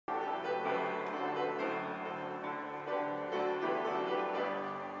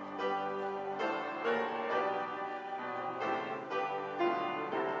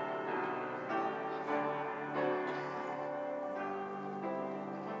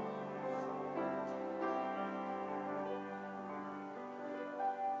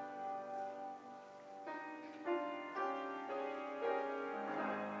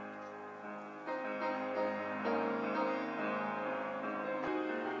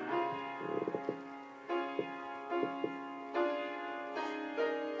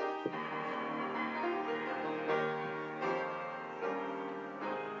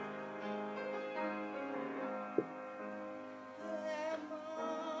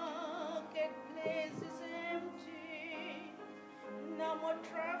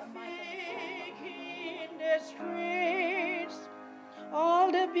streets.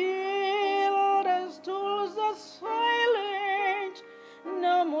 All the builders' tools are silent.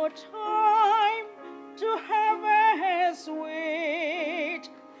 No more time to harvest wait.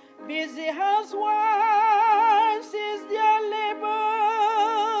 Busy housewives is their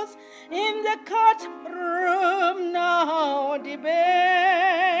labors in the courtroom now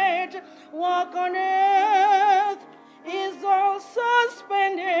debate. Work on earth is all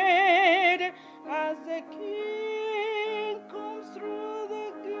suspended as the King comes through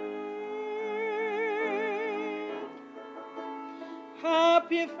the gate.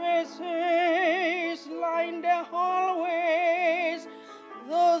 Happy faces line the hallways,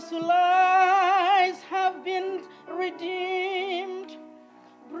 those whose lives have been redeemed.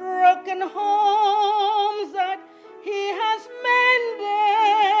 Broken homes that he has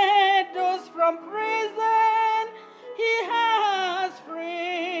mended, those from prison he has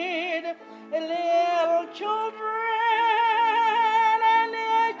freed. Little children and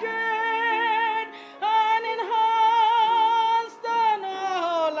aged and in hands done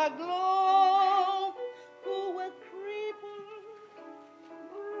all aglow, who were crippled,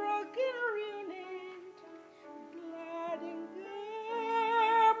 broken, ruined, glad in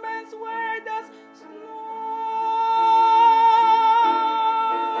garments white as snow.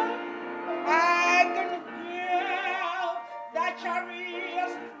 I can hear the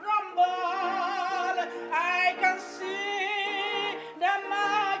chariots rumble. I can see the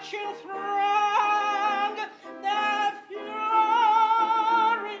marching throng, the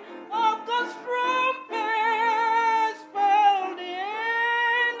fury of God's trumpet spell the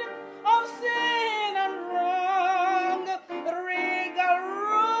end of sin and wrong. The regal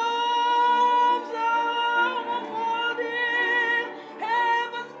robes are unfolding,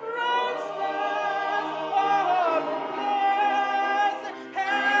 heaven's broad stars all in place.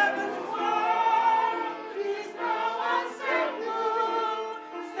 Heaven's choir is now assembled,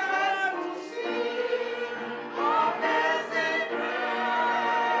 stand to sing of blessed praise.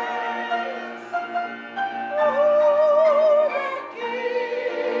 Oh, the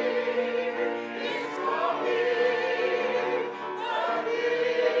King is coming, the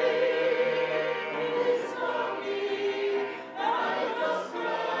King is coming. I just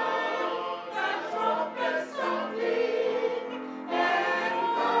heard the trumpet sounding, and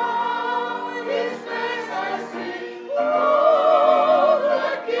now in His face I sing. Oh,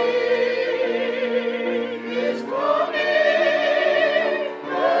 the King is coming,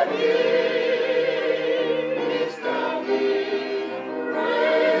 the King is coming.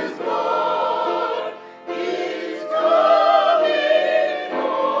 Praise God, He's coming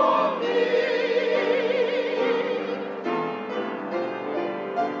for me.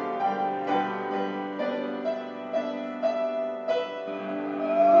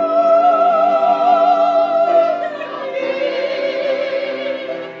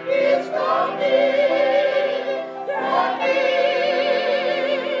 It's coming,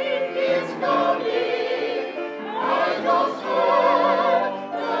 it's coming. I just heard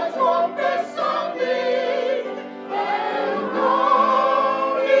the trumpet sounding, and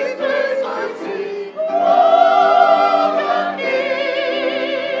now His face I see. Oh, the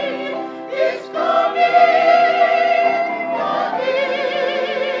King is coming, the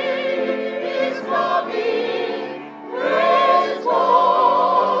King is coming. Praise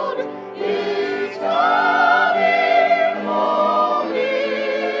God, He's coming for me.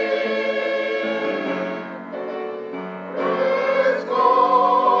 Praise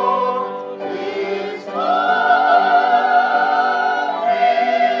God, He's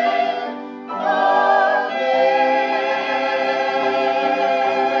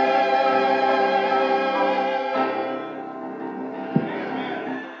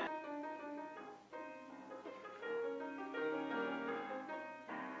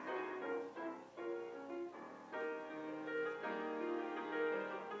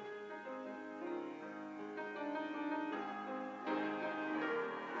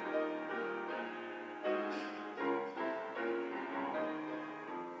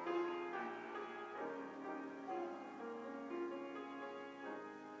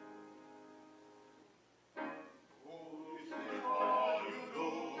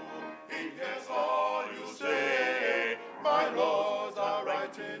Here's all you say. My laws are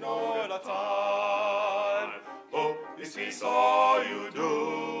writing all the time. Oh, this is all you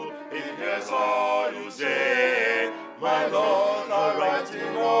do. Here's all you say. My laws are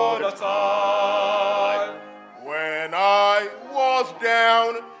writing all the time. When I was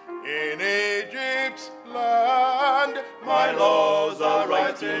down in Egypt's land, my laws are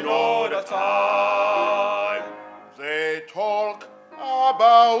writing all the time. They talk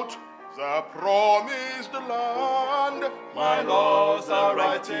about the promised land. My laws are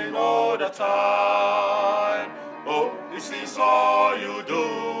writing all the time. Oh, he sees all you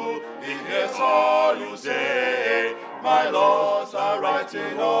do, he hears all you say. My laws are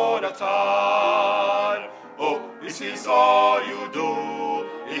writing all the time. Oh, he sees all you do,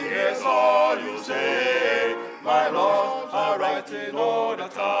 he hears all you say. My laws are writing all the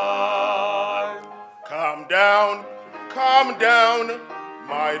time. Come down,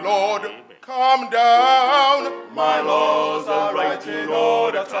 my Lord, come down. My laws are writing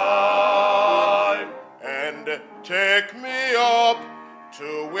all the time. And take me up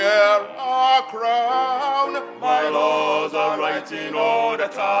to wear a crown. My laws are writing all the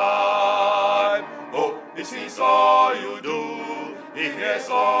time. Oh, he sees all you do, he hears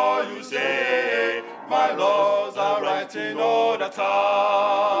all you say. My laws are writing all the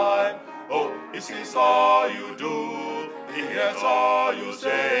time. Oh, he sees all you do, he hears all you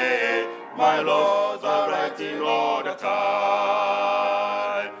say. My laws are writing all the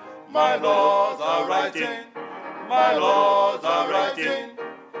time. My laws are writing, my laws are writing.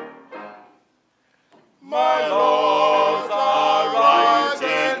 My laws are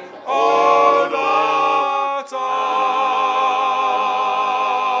writing all the time.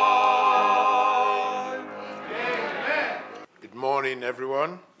 Good morning,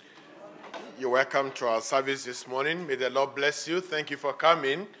 everyone. You're welcome to our service this morning. May the Lord bless you. Thank you for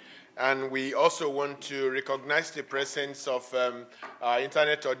coming. And we also want to recognize the presence of our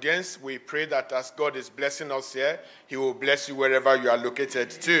internet audience. We pray that as God is blessing us here, he will bless you wherever you are located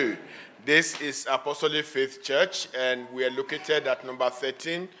too. This is Apostolic Faith Church, and we are located at number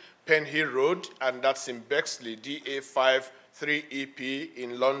 13 Penn Hill Road, and that's in Bexley, DA5 3EP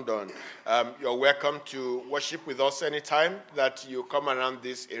in London. You're welcome to worship with us anytime that you come around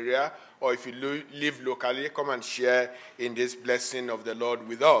this area, or if you live locally, come and share in this blessing of the Lord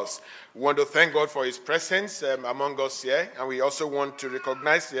with us. We want to thank God for his presence among us here, and we also want to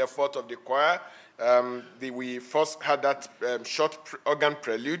recognize the effort of the choir. We first had that short organ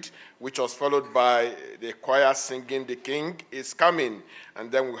prelude, which was followed by the choir singing "The King is Coming,"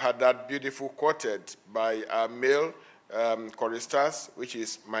 and then we had that beautiful quartet by our male choristers, which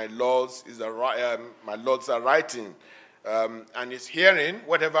is "My Lords are writing," and is hearing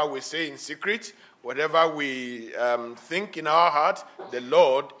whatever we say in secret, whatever we think in our heart. The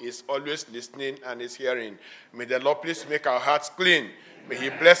Lord is always listening and is hearing. May the Lord please make our hearts clean. May he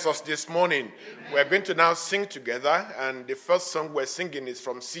bless us this morning. We're going to now sing together, and the first song we're singing is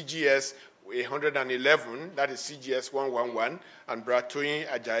from CGS 111, that is CGS 111, and Bratoyin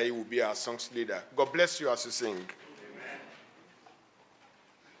Ajayi will be our songs leader. God bless you as you sing.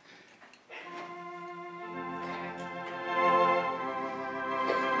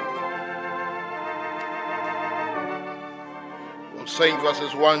 We'll sing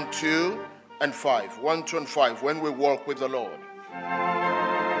verses 1, 2, and 5. 1, 2, and 5, when we walk with the Lord.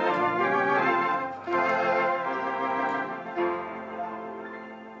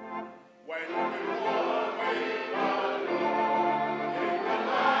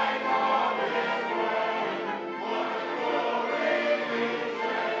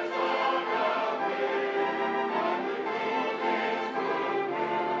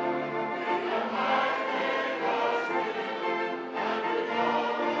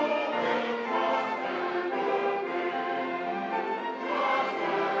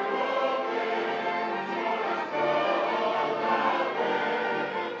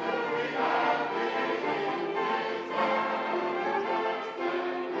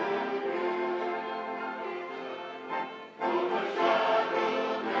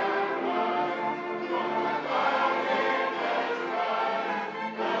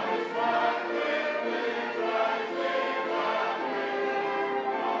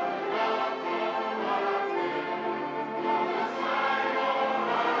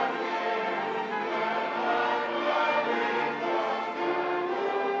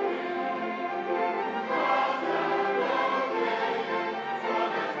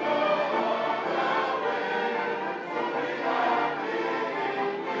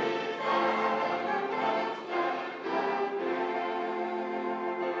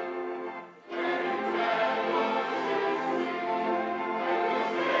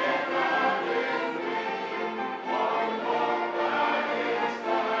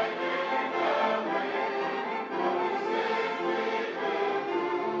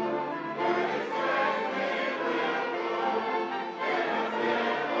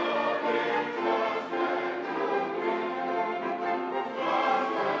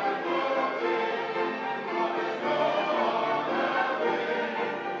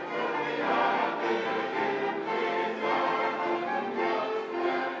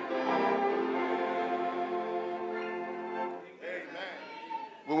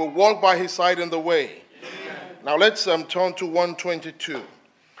 walk by his side in the way. Now let's turn to 122.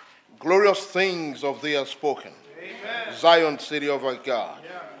 Glorious things of thee are spoken. Amen. Zion, city of our God.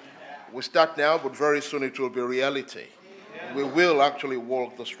 Yeah. We start now, but very soon it will be reality. Yeah. We will actually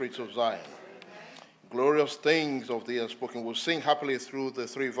walk the streets of Zion. Glorious things of thee are spoken. We'll sing happily through the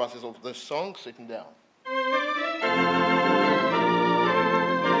 3 verses of this song, sitting down.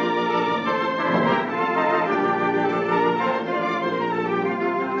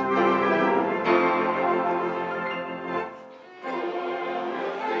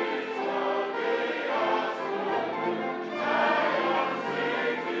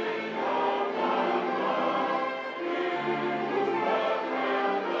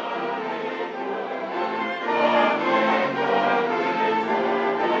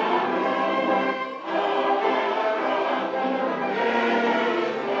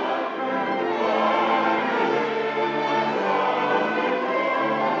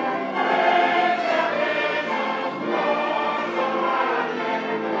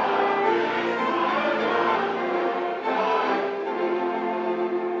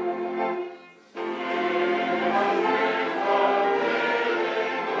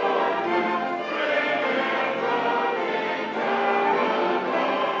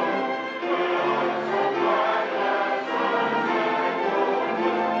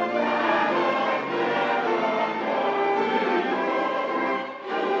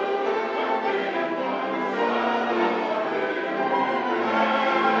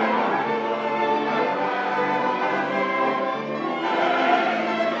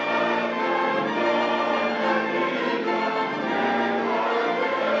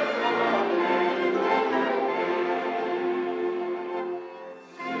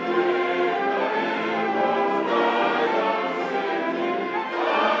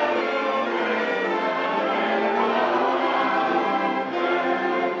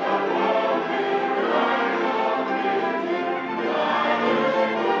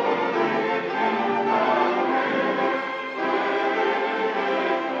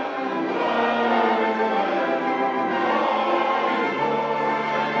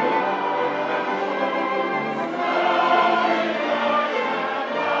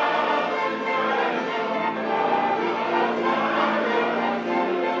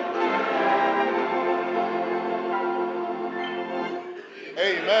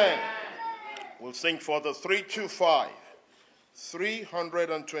 Sing for the 325.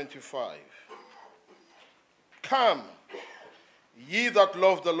 325. Come, ye that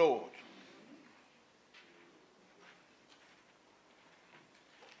love the Lord.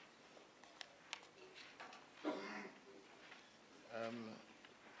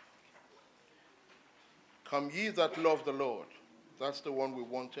 Come ye that love the Lord. That's the one we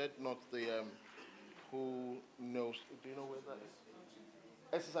wanted, not the who knows. Do you know where that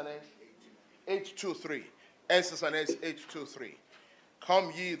is? S is an S? 823. S is an S, 823.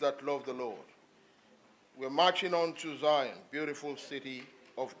 Come ye that love the Lord. We're marching on to Zion, beautiful city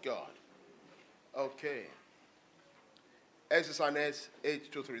of God. Okay. S is an S,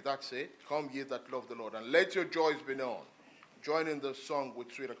 823. That's it. Come ye that love the Lord. And let your joys be known. Join in the song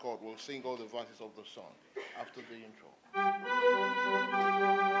with sweet accord. We'll sing all the verses of the song after the intro.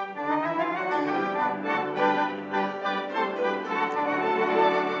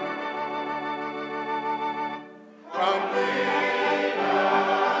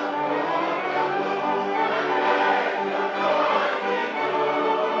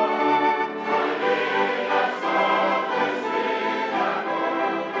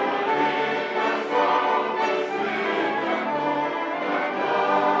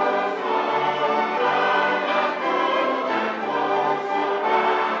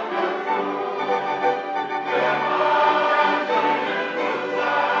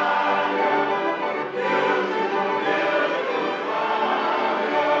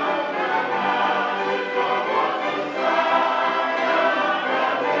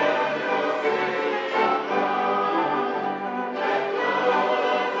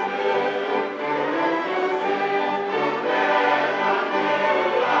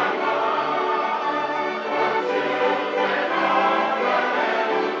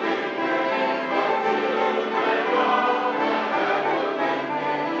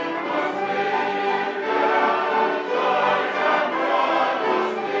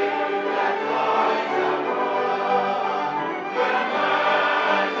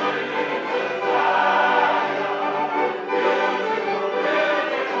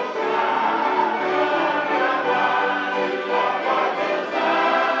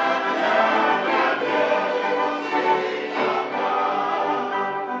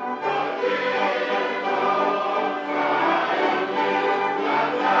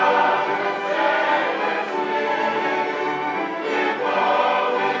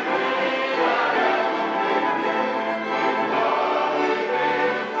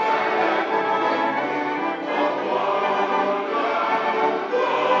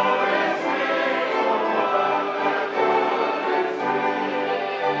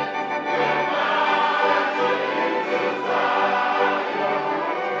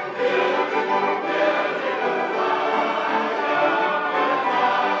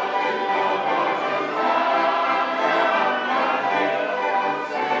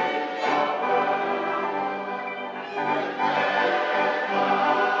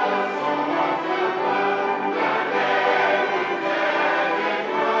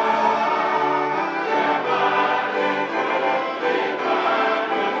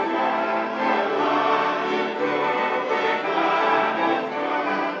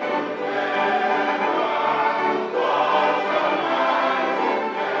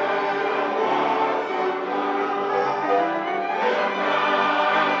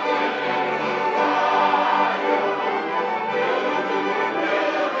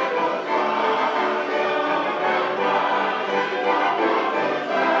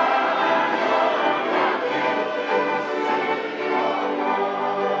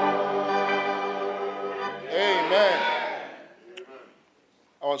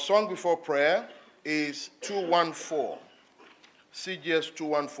 Our song before prayer is 214. CGS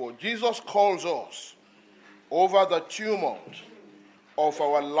 214. Jesus calls us over the tumult of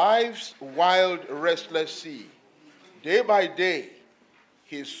our life's wild, restless sea. Day by day,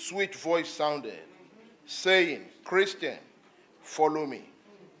 his sweet voice sounded, saying, Christian, follow me.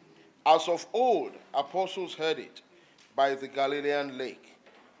 As of old, apostles heard it by the Galilean lake,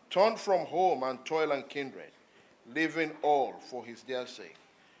 turned from home and toil and kindred, leaving all for his dear sake.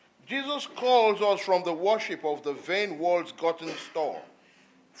 Jesus calls us from the worship of the vain world's gotten store,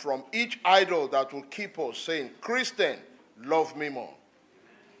 from each idol that will keep us saying, Christian, love me more.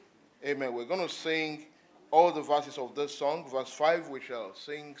 Amen. We're going to sing all the verses of this song. Verse 5 we shall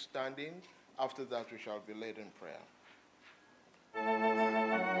sing standing. After that we shall be led in prayer.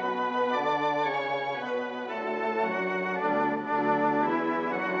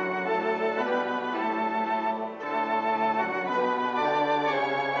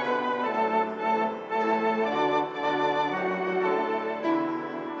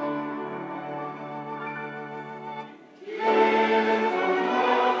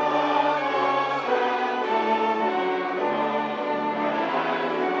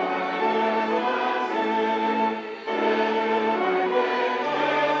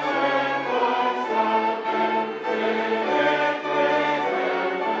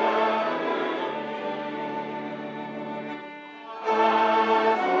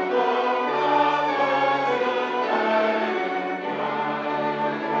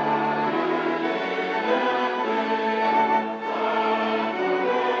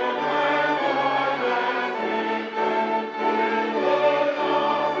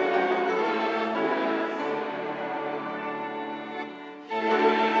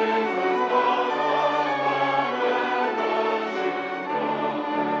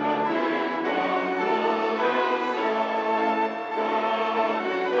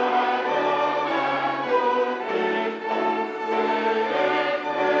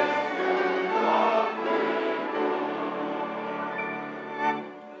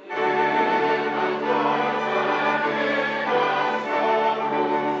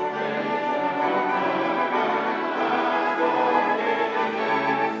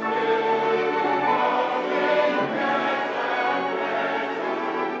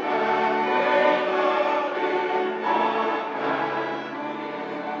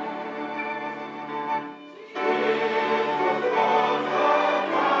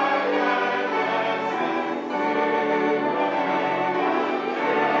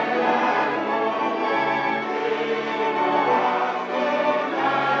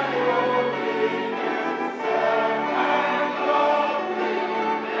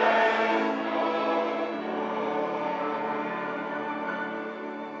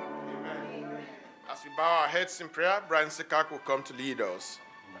 Bow our heads in prayer. Brian Sekak will come to lead us.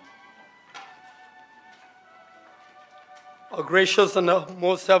 Our gracious and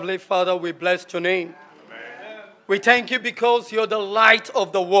most heavenly Father, we bless your name. Amen. We thank you because you're the light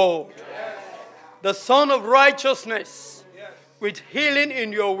of the world, yes. The Son of righteousness, yes. With healing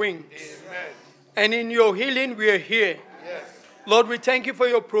in your wings. Amen. And in your healing we are here. Yes. Lord, we thank you for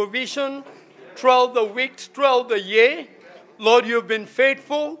your provision throughout the week, throughout the year. Lord, you've been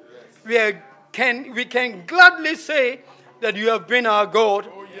faithful. Yes. We can gladly say that you have been our God.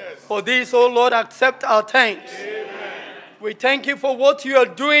 Oh, yes. For this, oh Lord, accept our thanks. Amen. We thank you for what you are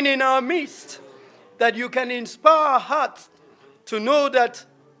doing in our midst, that you can inspire our hearts to know that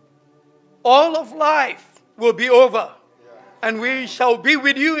all of life will be over, and we shall be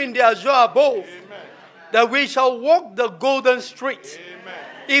with you in the azure above. Amen. That we shall walk the golden street. Amen.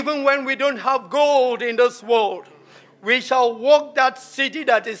 Even when we don't have gold in this world, we shall walk that city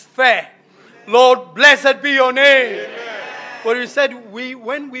that is fair. Lord, blessed be your name. Amen. For you said,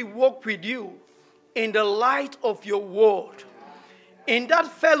 when we walk with you in the light of your word, in that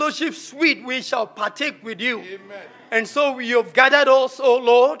fellowship suite, we shall partake with you. Amen. And so you have gathered us, O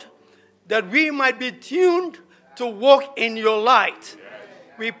Lord, that we might be tuned to walk in your light.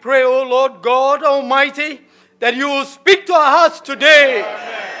 Yes. We pray, O Lord God Almighty, that you will speak to our hearts today.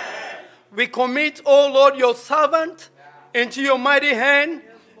 Amen. We commit, O Lord, your servant into your mighty hand,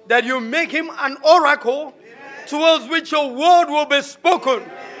 that you make him an oracle towards which your word will be spoken.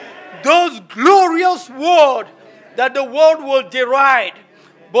 Those glorious words that the world will deride.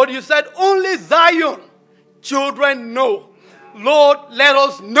 But you said only Zion children know. Lord, let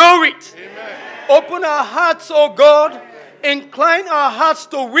us know it. Amen. Open our hearts, O God. Incline our hearts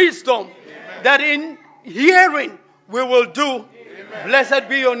to wisdom. Amen. That in hearing we will do. Amen. Blessed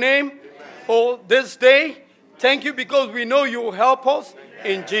be your name. Amen. For this day. Thank you because we know you will help us.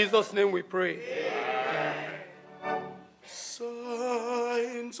 In Jesus' name we pray.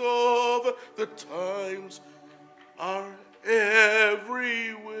 Sign signs of the times are everywhere,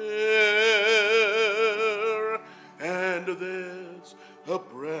 and there's a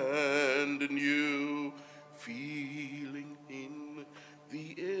brand new feeling in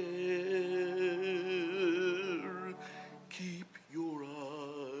the air. Keep your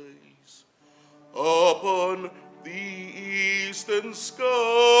eyes upon the eastern sky.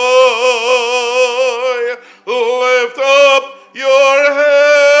 Lift up your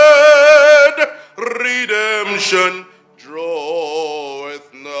head. Redemption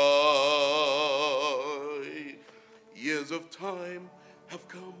draweth nigh. Years of time have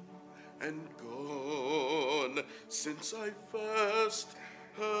come and gone since I first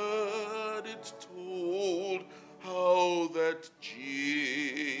heard it told how that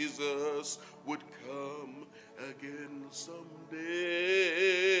Jesus would come again someday.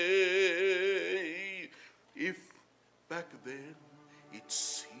 If back then it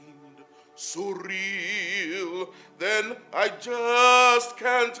seemed so real, then I just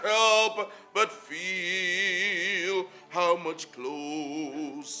can't help but feel how much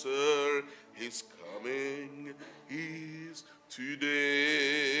closer his coming is today.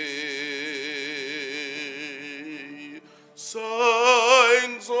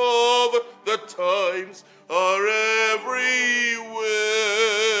 Signs of the times are everywhere,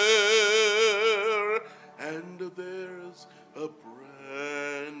 and there's a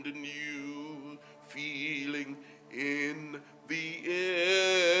brand new feeling in the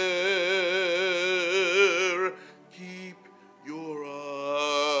air. Keep your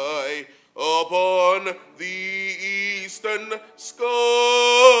eye upon the eastern sky.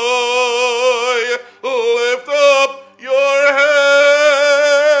 Lift up your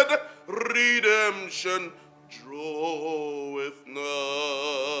head. Redemption draweth nigh.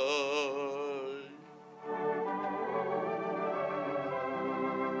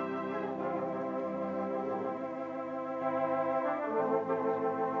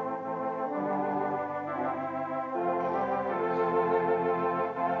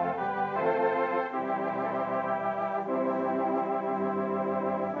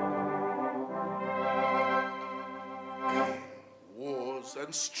 Wars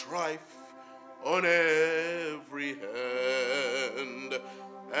and strife on every hand,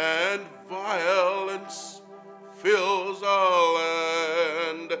 and violence fills our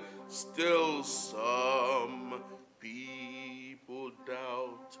land. Still some people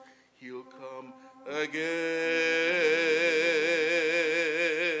doubt he'll come again,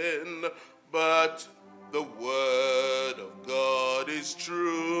 but the word of God is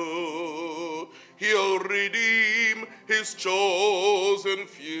true. He'll redeem his chosen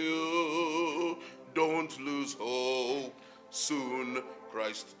few. Don't lose hope. Soon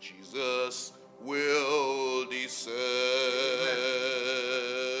Christ Jesus will descend.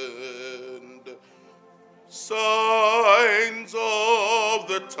 Signs of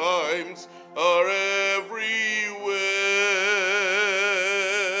the times are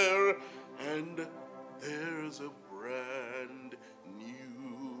everywhere, and there's a brand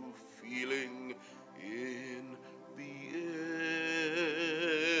new feeling in the air.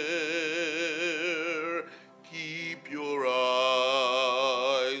 Keep your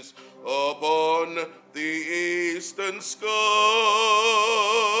eyes upon the eastern sky.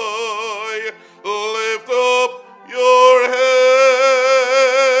 Lift up your head.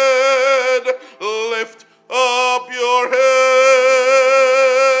 Lift up your head.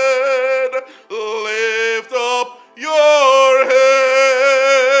 Lift up your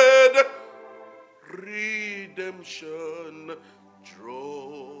head. Redemption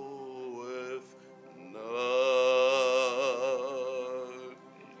draweth nigh.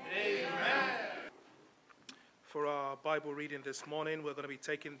 For our Bible reading this morning, we're going to be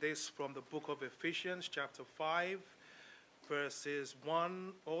taking this from the book of Ephesians, chapter 5, verses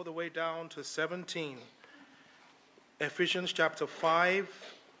 1 all the way down to 17. Ephesians chapter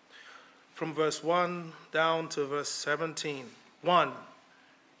 5, from verse 1 down to verse 17. 1.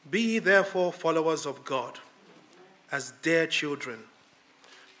 Be ye therefore followers of God, as dear children.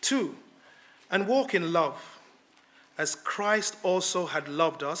 2. And walk in love, as Christ also had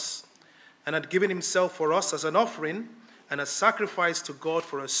loved us, and had given himself for us as an offering and a sacrifice to God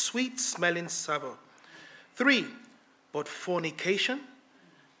for a sweet-smelling savour. 3. But fornication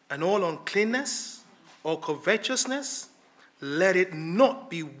and all uncleanness or covetousness, let it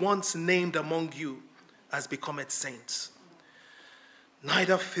not be once named among you as becometh saints.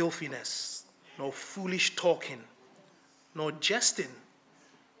 Neither filthiness, nor foolish talking, nor jesting,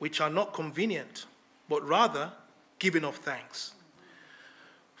 which are not convenient, but rather giving of thanks.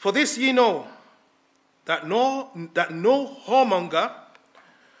 For this ye know, that no whoremonger,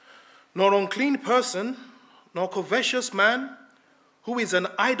 nor unclean person, nor covetous man, who is an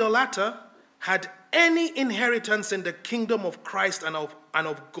idolater, had any inheritance in the kingdom of Christ and of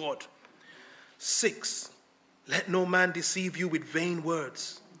God. 6, let no man deceive you with vain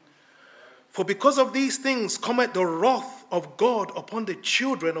words. For because of these things cometh the wrath of God upon the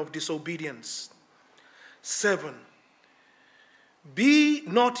children of disobedience. 7, be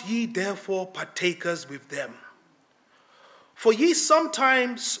not ye therefore partakers with them. For ye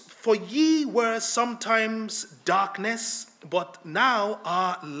were sometimes darkness, but now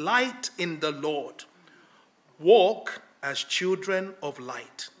are light in the Lord. Walk as children of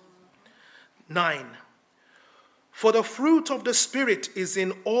light. 9, for the fruit of the Spirit is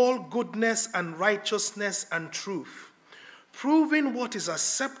in all goodness and righteousness and truth, proving what is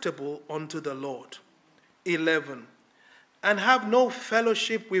acceptable unto the Lord. 11, and have no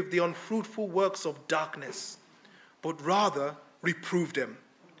fellowship with the unfruitful works of darkness, but rather reprove them.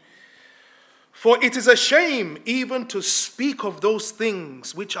 For it is a shame even to speak of those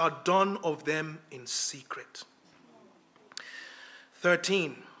things which are done of them in secret.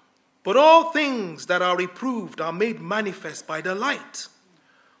 13, but all things that are reproved are made manifest by the light.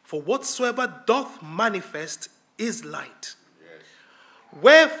 For whatsoever doth manifest is light. Yes.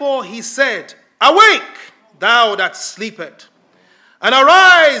 Wherefore he said, awake, thou that sleepest, and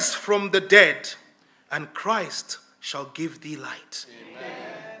arise from the dead, and Christ shall give thee light.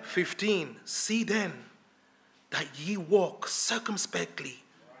 Amen. 15, see then that ye walk circumspectly,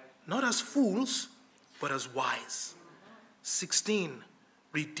 not as fools, but as wise. 16,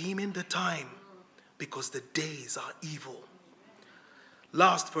 redeeming the time, because the days are evil.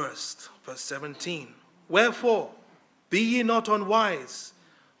 Last verse 17, wherefore be ye not unwise,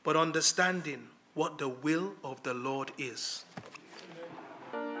 but understanding what the will of the Lord is.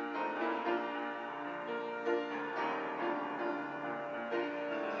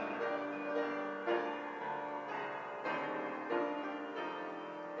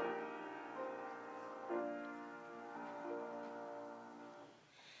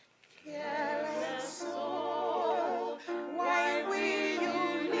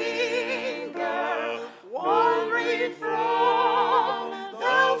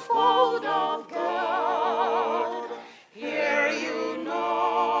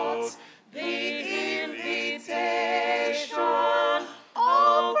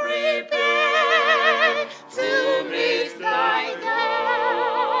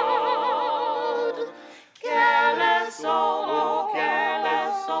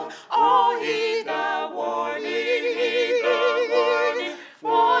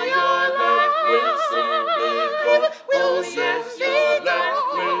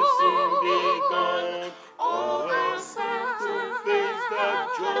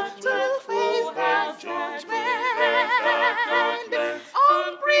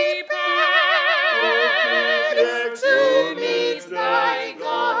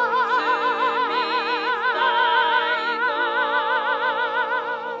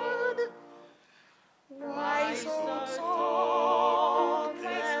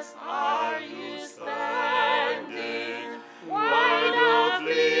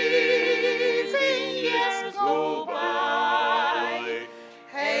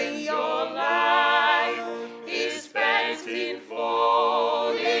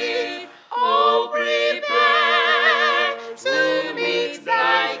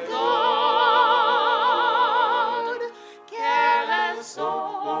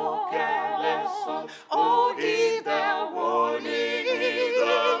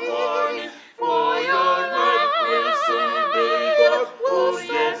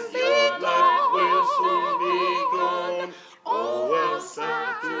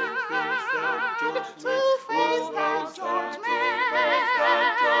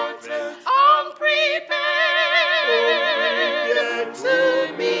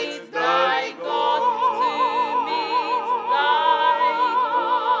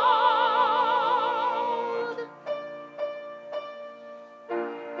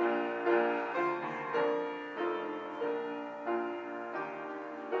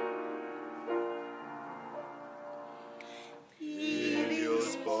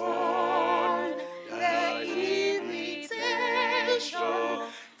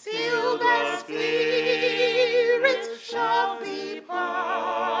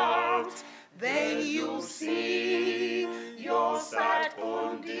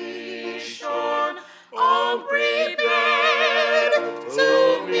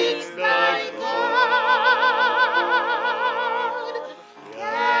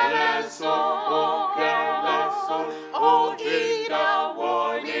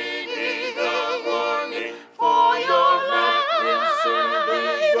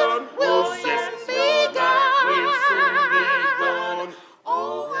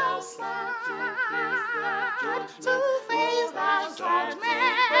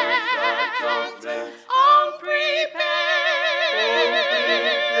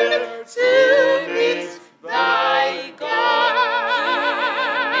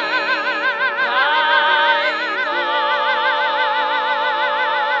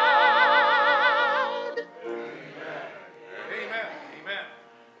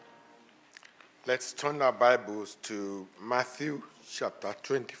 Let's turn our Bibles to Matthew chapter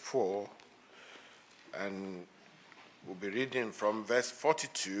 24, and we'll be reading from verse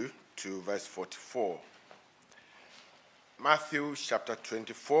 42 to verse 44. Matthew chapter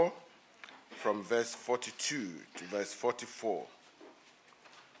 24, from verse 42 to verse 44.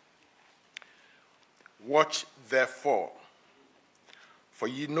 Watch therefore, for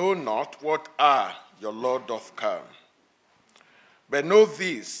ye know not what hour your Lord doth come. But know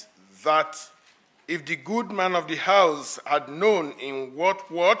this, that if the good man of the house had known in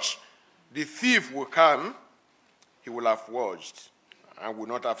what watch the thief will come, he would have watched, and would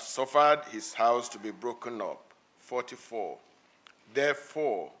not have suffered his house to be broken up. 44.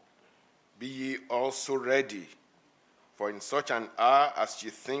 Therefore, be ye also ready, for in such an hour as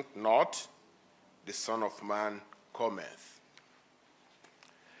ye think not, the Son of Man cometh.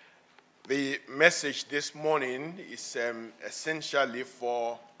 The message this morning is essentially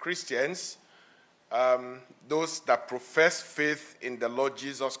for Christians, those that profess faith in the Lord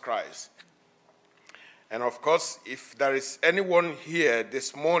Jesus Christ. And of course, if there is anyone here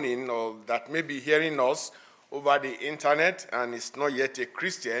this morning or that may be hearing us over the internet and is not yet a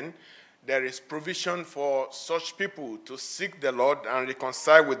Christian, there is provision for such people to seek the Lord and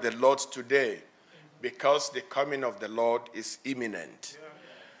reconcile with the Lord today, because the coming of the Lord is imminent.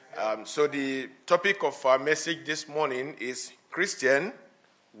 So the topic of our message this morning is Christian,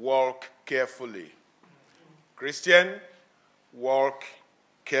 walk carefully. Christian, walk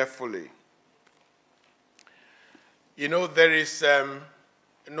carefully. You know, there is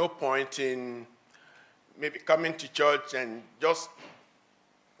no point in maybe coming to church and just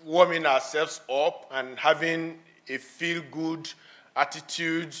warming ourselves up and having a feel-good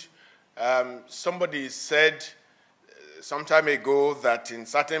attitude. Somebody said some time ago that in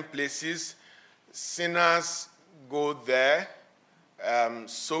certain places, sinners go there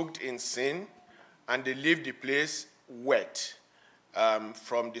soaked in sin, and they leave the place wet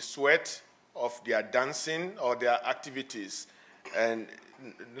from the sweat of their dancing or their activities. And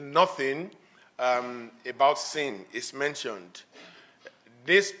nothing about sin is mentioned.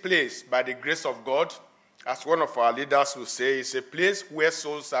 This place, by the grace of God, as one of our leaders will say, is a place where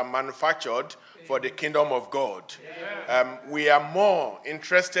souls are manufactured for the kingdom of God. We are more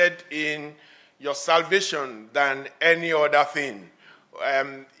interested in your salvation than any other thing.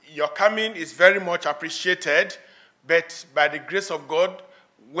 Your coming is very much appreciated, but by the grace of God,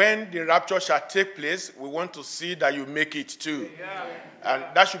 when the rapture shall take place, we want to see that you make it too. And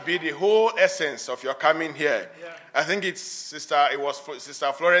that should be the whole essence of your coming here. I think it was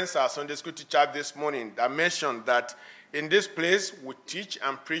Sister Florence, our Sunday school teacher this morning, that mentioned that in this place we teach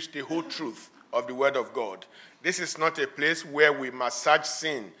and preach the whole truth of the Word of God. This is not a place where we massage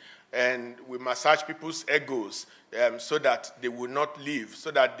sin and we massage people's egos so that they will not leave,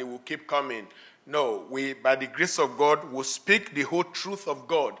 so that they will keep coming. No, we, by the grace of God, will speak the whole truth of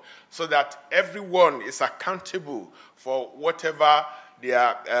God so that everyone is accountable for whatever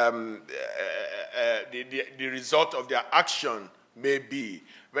their, the result of their action may be.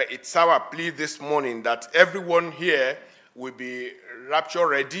 But it's our plea this morning that everyone here will be rapture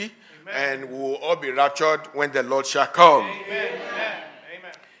ready. Amen. And we will all be raptured when the Lord shall come. Amen.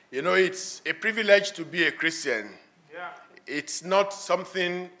 Amen. You know, it's a privilege to be a Christian. Yeah. It's not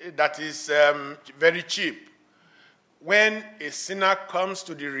something that is very cheap. When a sinner comes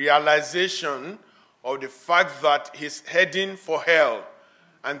to the realization of the fact that he's heading for hell,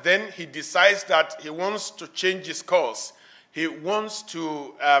 and then he decides that he wants to change his course, he wants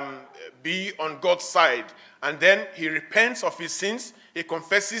to be on God's side, and then he repents of his sins, he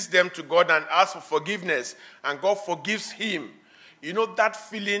confesses them to God and asks for forgiveness, and God forgives him. You know, that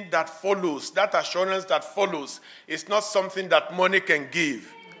feeling that follows, that assurance that follows, is not something that money can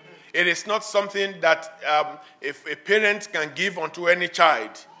give. It is not something that if a parent can give unto any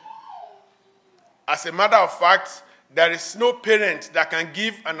child. As a matter of fact, there is no parent that can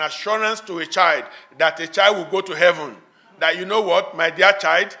give an assurance to a child that a child will go to heaven. That, you know what, my dear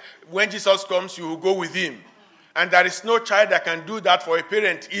child, when Jesus comes, you will go with him. And there is no child that can do that for a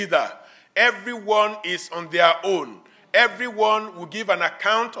parent either. Everyone is on their own. Everyone will give an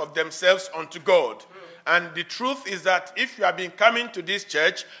account of themselves unto God. And the truth is that if you have been coming to this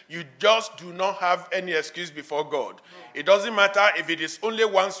church, you just do not have any excuse before God. It doesn't matter if it is only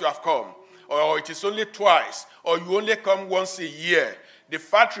once you have come, or it is only twice, or you only come once a year. The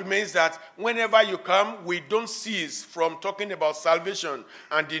fact remains that whenever you come, we don't cease from talking about salvation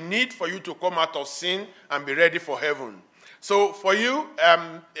and the need for you to come out of sin and be ready for heaven. So for you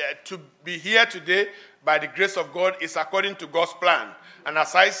to be here today, by the grace of God, is according to God's plan. And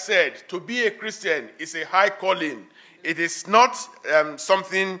as I said, to be a Christian is a high calling. It is not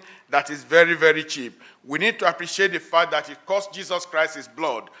something that is very, very cheap. We need to appreciate the fact that it cost Jesus Christ his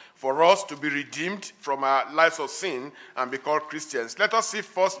blood for us to be redeemed from our lives of sin and be called Christians. Let us see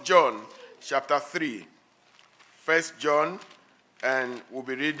 1 John chapter 3. 1 John, and we'll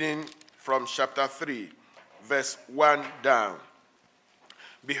be reading from chapter 3, verse 1 down.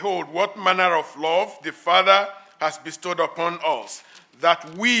 Behold, what manner of love the Father has bestowed upon us,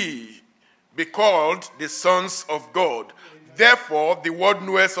 that we be called the sons of God. Therefore, the world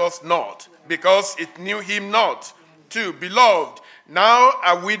knoweth us not, because it knew him not. 2, Beloved, now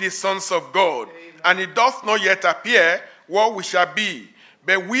are we the sons of God, and it doth not yet appear what we shall be.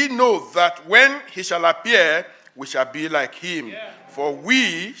 But we know that when he shall appear, we shall be like him, for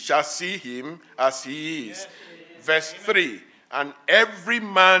we shall see him as he is. Verse 3, And every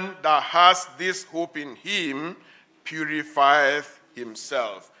man that has this hope in him purifieth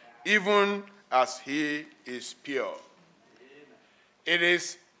himself, even as he is pure. It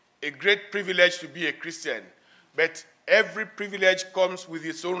is a great privilege to be a Christian, but every privilege comes with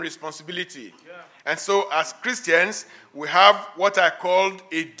its own responsibility. And so as Christians, we have what I called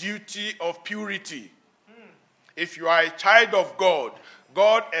a duty of purity. If you are a child of God,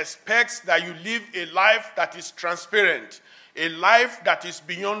 God expects that you live a life that is transparent, a life that is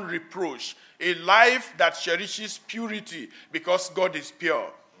beyond reproach, a life that cherishes purity, because God is pure.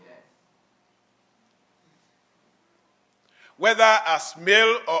 Whether as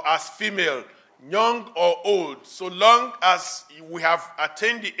male or as female, young or old, so long as we have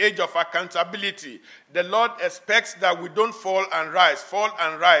attained the age of accountability, the Lord expects that we don't fall and rise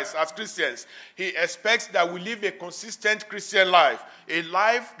as Christians. He expects that we live a consistent Christian life, a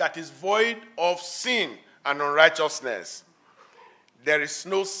life that is void of sin and unrighteousness. There is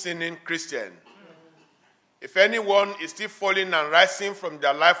no sinning Christian. If anyone is still falling and rising from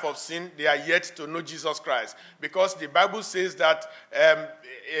their life of sin, they are yet to know Jesus Christ. Because the Bible says that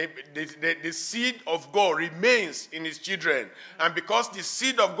the seed of God remains in his children. And because the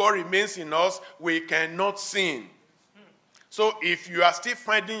seed of God remains in us, we cannot sin. So if you are still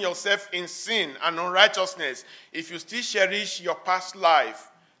finding yourself in sin and unrighteousness, if you still cherish your past life,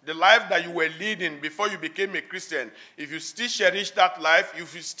 the life that you were leading before you became a Christian, if you still cherish that life,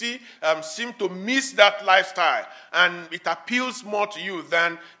 if you still seem to miss that lifestyle, and it appeals more to you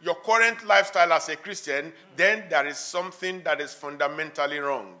than your current lifestyle as a Christian, then there is something that is fundamentally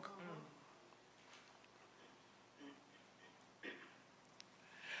wrong.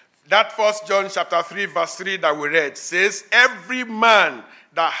 That 1 John chapter 3, verse 3 that we read says, every man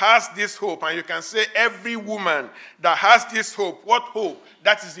that has this hope, and you can say every woman that has this hope. What hope?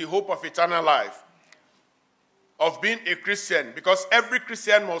 That is the hope of eternal life, of being a Christian, because every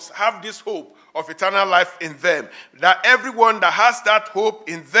Christian must have this hope of eternal life in them. That everyone that has that hope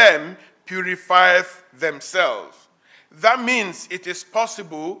in them purifieth themselves. That means it is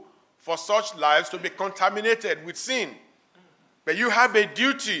possible for such lives to be contaminated with sin. But you have a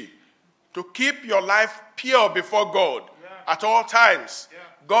duty to keep your life pure before God at all times.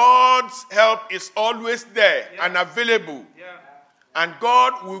 God's help is always there and available. And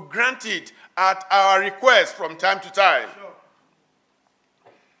God will grant it at our request from time to time.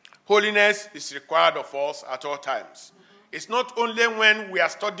 Holiness is required of us at all times. It's not only when we are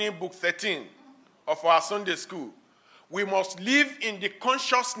studying book 13 of our Sunday school. We must live in the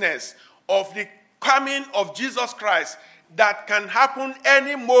consciousness of the coming of Jesus Christ that can happen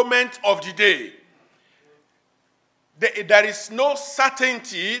any moment of the day. There is no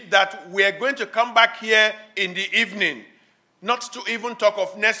certainty that we are going to come back here in the evening, not to even talk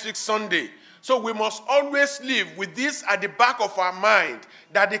of next week Sunday. So we must always live with this at the back of our mind,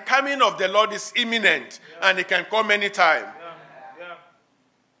 that the coming of the Lord is imminent and it can come anytime.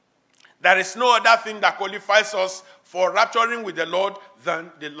 There is no other thing that qualifies us for rapturing with the Lord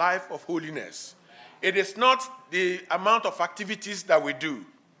than the life of holiness. It is not the amount of activities that we do.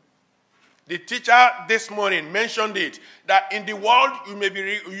 The teacher this morning mentioned it, that in the world you may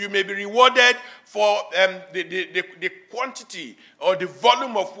be rewarded for the quantity or the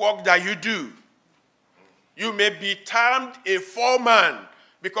volume of work that you do. You may be termed a foreman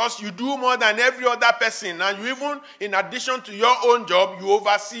because you do more than every other person, and you even, in addition to your own job, you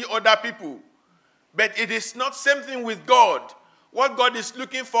oversee other people. But it is not same thing with God. What God is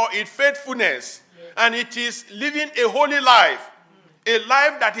looking for is faithfulness, and it is living a holy life. A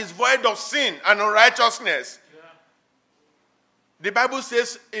life that is void of sin and unrighteousness. The Bible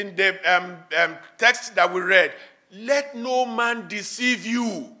says in the text that we read, let no man deceive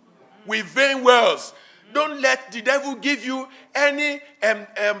you with vain words. Don't let the devil give you any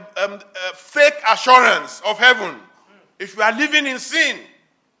fake assurance of heaven if you are living in sin.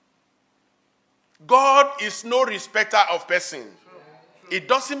 God is no respecter of person. It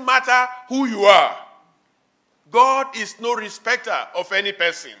doesn't matter who you are. God is no respecter of any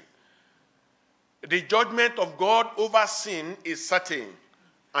person. The judgment of God over sin is certain,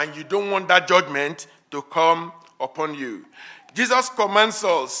 and you don't want that judgment to come upon you. Jesus commands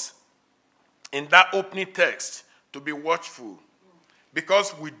us in that opening text to be watchful,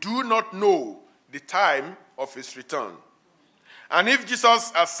 because we do not know the time of his return. And if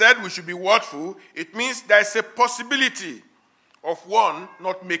Jesus has said we should be watchful, it means there is a possibility of one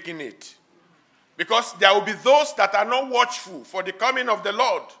not making it. Because there will be those that are not watchful for the coming of the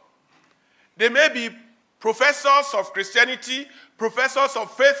Lord. They may be professors of Christianity, professors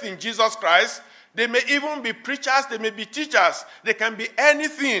of faith in Jesus Christ. They may even be preachers, they may be teachers. They can be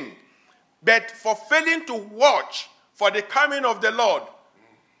anything. But for failing to watch for the coming of the Lord,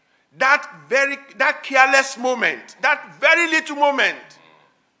 that careless moment, that very little moment,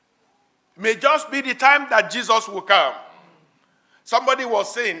 may just be the time that Jesus will come. Somebody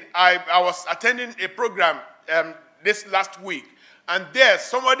was saying, I was attending a program this last week, and there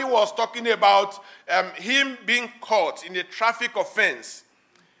somebody was talking about him being caught in a traffic offense.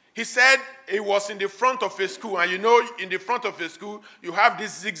 He said he was in the front of a school, and you know in the front of a school you have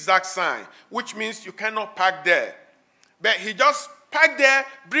this zigzag sign, which means you cannot park there. But he just parked there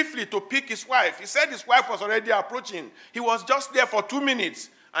briefly to pick his wife. He said his wife was already approaching. He was just there for 2 minutes,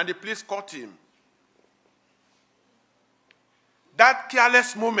 and the police caught him. That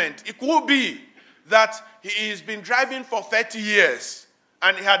careless moment, it could be that he has been driving for 30 years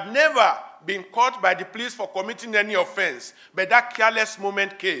and he had never been caught by the police for committing any offense. But that careless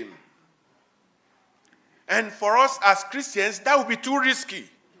moment came. And for us as Christians, that would be too risky,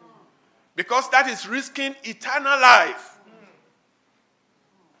 because that is risking eternal life.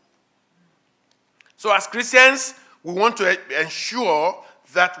 So as Christians, we want to ensure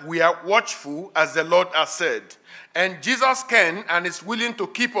that we are watchful, as the Lord has said. And Jesus can and is willing to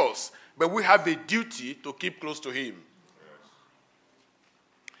keep us, but we have a duty to keep close to him.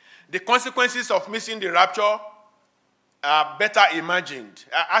 The consequences of missing the rapture are better imagined.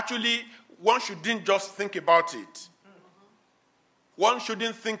 Actually, one shouldn't just think about it. One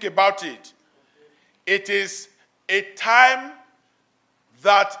shouldn't think about it. It is a time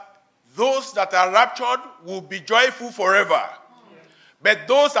that those that are raptured will be joyful forever. But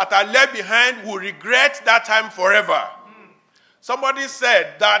those that are left behind will regret that time forever. Somebody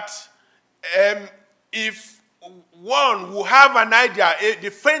said that if one will have an idea,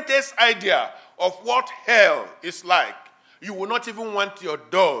 the faintest idea of what hell is like, you will not even want your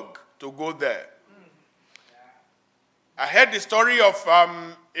dog to go there. I heard the story of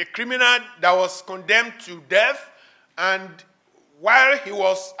a criminal that was condemned to death, and while he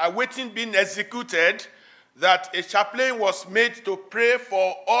was awaiting being executed, that a chaplain was made to pray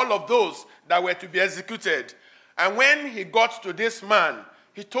for all of those that were to be executed. And when he got to this man,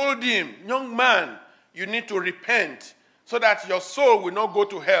 he told him, "Young man, you need to repent so that your soul will not go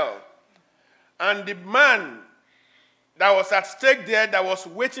to hell." And the man that was at stake there, that was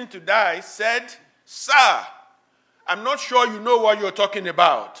waiting to die, said, "Sir, I'm not sure you know what you're talking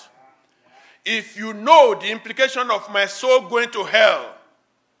about. If you know the implication of my soul going to hell,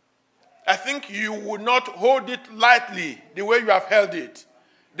 I think you would not hold it lightly the way you have held it.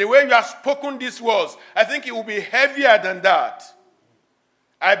 The way you have spoken these words, I think it will be heavier than that."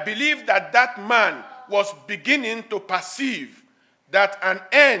 I believe that that man was beginning to perceive that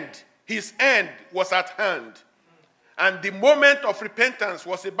his end was at hand. And the moment of repentance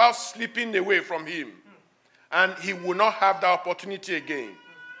was about slipping away from him. And he would not have the opportunity again.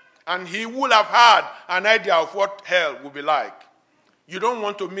 And he would have had an idea of what hell would be like. You don't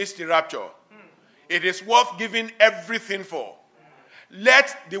want to miss the rapture. It is worth giving everything for.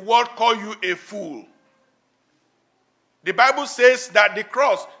 Let the world call you a fool. The Bible says that the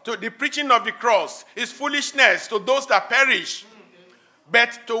cross, to the preaching of the cross, is foolishness to those that perish.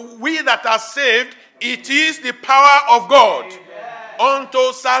 But to we that are saved, it is the power of God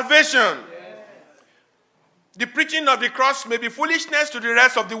unto salvation. The preaching of the cross may be foolishness to the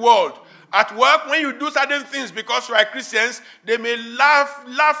rest of the world. At work, when you do certain things because you are Christians, they may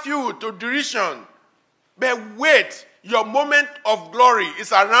laugh you to derision. But wait, your moment of glory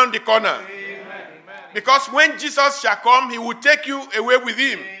is around the corner. Amen. Because when Jesus shall come, he will take you away with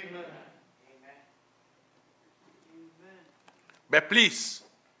him. Amen. But please,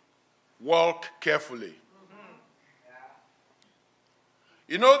 walk carefully.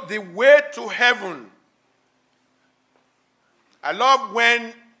 You know, the way to heaven, I love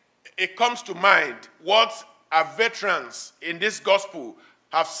when it comes to mind what our veterans in this gospel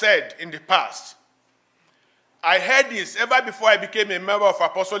have said in the past. I heard this ever before I became a member of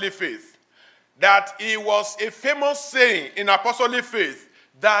Apostolic Faith. that it was a famous saying in Apostolic Faith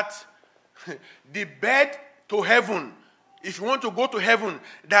that the bed to heaven, if you want to go to heaven,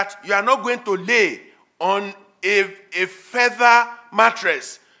 that you are not going to lay on a feather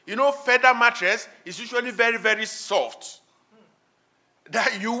mattress. You know, feather mattress is usually very, very soft.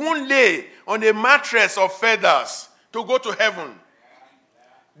 That you won't lay on a mattress of feathers to go to heaven.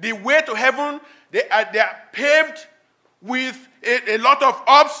 The way to heaven, they are paved with a lot of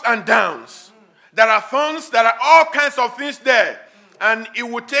ups and downs. There are thorns, there are all kinds of things there. And it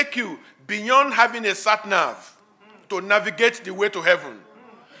will take you beyond having a sat-nav to navigate the way to heaven.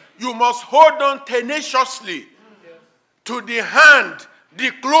 You must hold on tenaciously to the hand,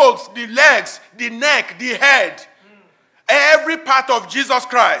 the clothes, the legs, the neck, the head, every part of Jesus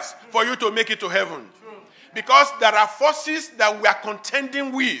Christ for you to make it to heaven. Because there are forces that we are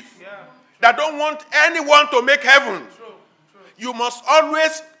contending with that don't want anyone to make heaven. You must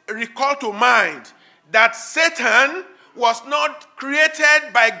always recall to mind that Satan was not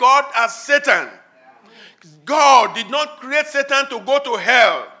created by God as Satan. God did not create Satan to go to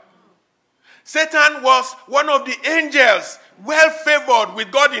hell. Satan was one of the angels well favored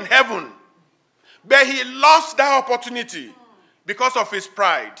with God in heaven. But he lost that opportunity because of his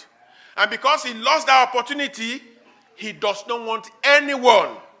pride. And because he lost that opportunity, he does not want anyone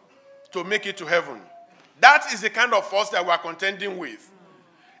to make it to heaven. That is the kind of force that we are contending with.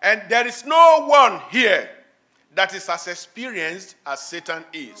 And there is no one here that is as experienced as Satan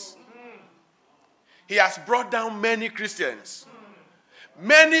is. He has brought down many Christians.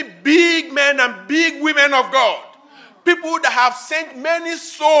 Many big men and big women of God. People that have sent many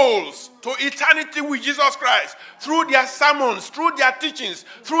souls to eternity with Jesus Christ through their sermons, through their teachings,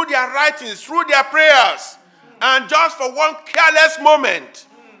 through their writings, through their prayers. And just for one careless moment,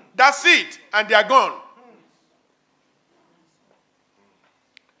 that's it, and they are gone.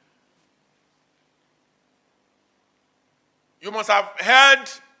 You must have heard,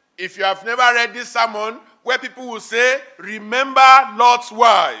 if you have never read this sermon, where people will say, remember Lot's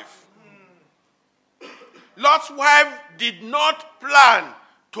wife. Lot's wife did not plan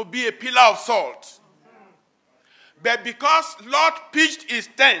to be a pillar of salt. But because Lot pitched his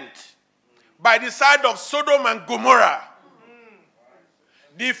tent by the side of Sodom and Gomorrah,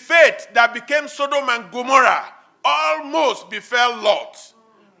 the fate that became Sodom and Gomorrah almost befell Lot,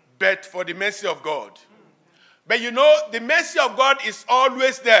 but for the mercy of God. But you know, the mercy of God is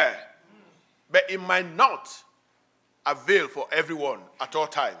always there, but it might not avail for everyone at all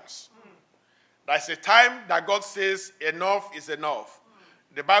times. There's a time that God says enough is enough.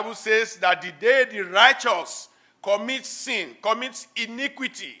 The Bible says that the day the righteous commits sin, commits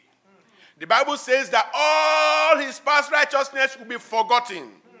iniquity, the Bible says that all his past righteousness will be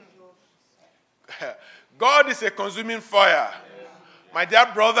forgotten. God is a consuming fire. My dear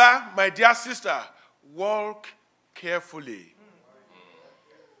brother, my dear sister, walk carefully.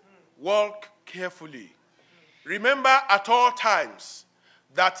 Walk carefully. Remember at all times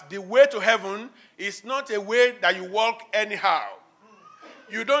that the way to heaven is not a way that you walk anyhow.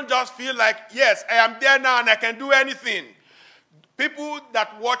 You don't just feel like, yes, I am there now and I can do anything. People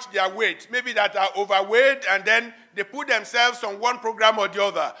that watch their weight, maybe that are overweight, and then they put themselves on one program or the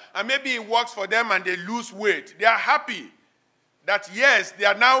other, and maybe it works for them and they lose weight. They are happy that, yes, they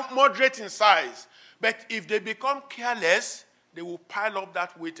are now moderate in size. But if they become careless, they will pile up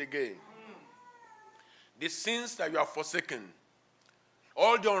that weight again. The sins that you have forsaken,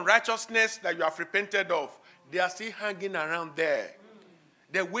 all the unrighteousness that you have repented of, they are still hanging around there.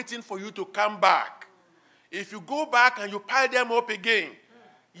 They're waiting for you to come back. If you go back and you pile them up again,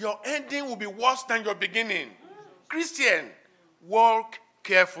 your ending will be worse than your beginning. Christian, walk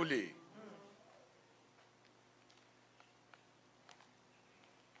carefully.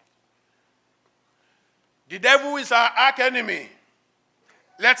 The devil is our arch enemy.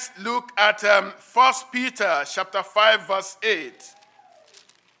 Let's look at 1 Peter chapter 5, verse 8.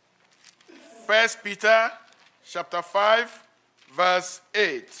 1 Peter chapter 5, verse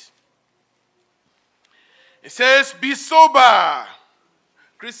 8. It says, be sober.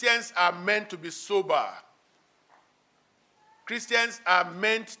 Christians are meant to be sober. Christians are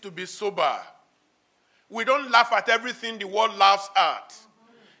meant to be sober. We don't laugh at everything the world laughs at.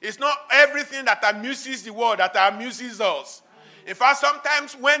 It's not everything that amuses the world that amuses us. In fact,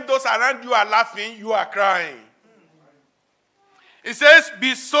 sometimes when those around you are laughing, you are crying. It says,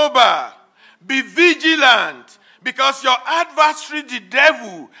 be sober, be vigilant, because your adversary, the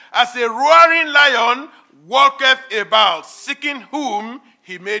devil, as a roaring lion, walketh about, seeking whom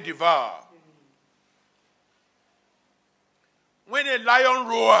he may devour. When a lion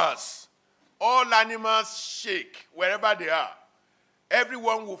roars, all animals shake wherever they are.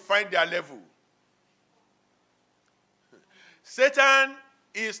 Everyone will find their level. Satan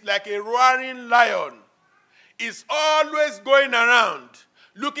is like a roaring lion. He's always going around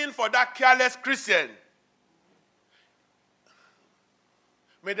looking for that careless Christian.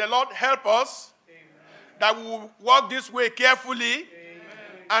 May the Lord help us. Amen. That we will walk this way carefully. Amen.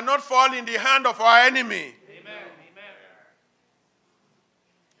 And not fall in the hand of our enemy. Amen.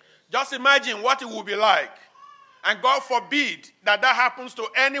 Just imagine what it will be like. And God forbid that happens to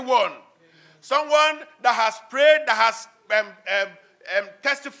anyone. Amen. Someone that has prayed, that has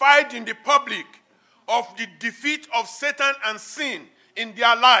testified in the public of the defeat of Satan and sin in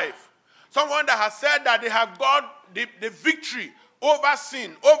their life. Someone that has said that they have got the victory over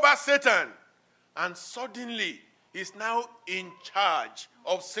sin, over Satan. And suddenly, he's now in charge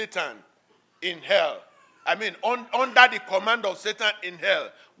of Satan in hell. I mean, under the command of Satan in hell.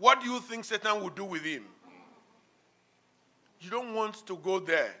 What do you think Satan will do with him? You don't want to go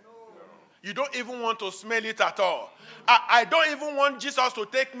there. You don't even want to smell it at all. I don't even want Jesus to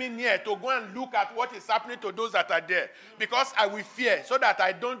take me near to go and look at what is happening to those that are there. Because I will fear so that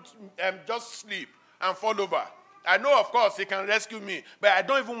I don't just sleep and fall over. I know, of course, he can rescue me. But I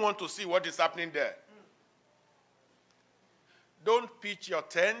don't even want to see what is happening there. Don't pitch your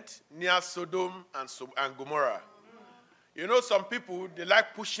tent near Sodom and Gomorrah. You know, some people, they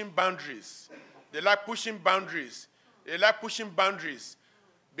like pushing boundaries. They like pushing boundaries. They like pushing boundaries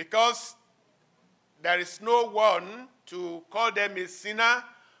because there is no one to call them a sinner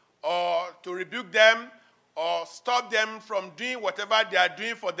or to rebuke them or stop them from doing whatever they are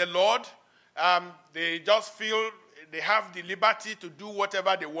doing for the Lord. They just feel they have the liberty to do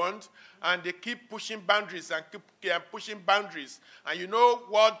whatever they want, and they keep pushing boundaries and keep pushing boundaries. And you know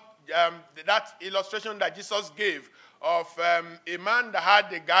what that illustration that Jesus gave of a man that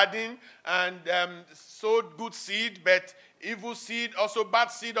had a garden and sowed good seed, but evil seed, also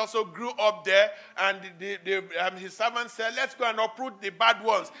bad seed, also grew up there. And his servant said, let's go and uproot the bad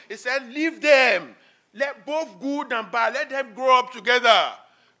ones. He said, leave them. Let both good and bad, let them grow up together.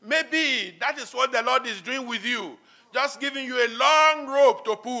 Maybe that is what the Lord is doing with you. Just giving you a long rope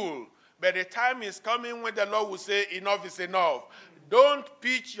to pull. But the time is coming when the Lord will say, enough is enough. Don't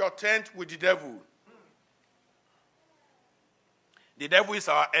pitch your tent with the devil. The devil is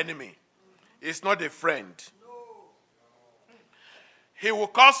our enemy. He's not a friend. He will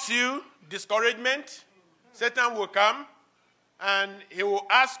cause you discouragement. Satan will come and he will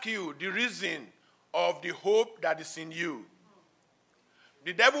ask you the reason of the hope that is in you.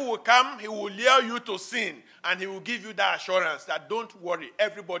 The devil will come, he will lure you to sin, and he will give you that assurance that don't worry,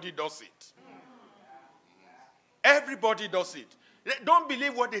 everybody does it. Everybody does it. Don't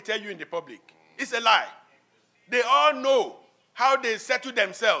believe what they tell you in the public. It's a lie. They all know how they settle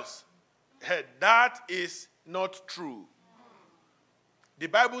themselves. That is not true. The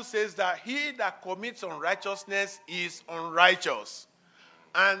Bible says that he that commits unrighteousness is unrighteous.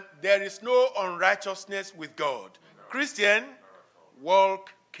 And there is no unrighteousness with God. Christian,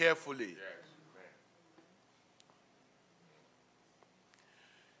 walk carefully.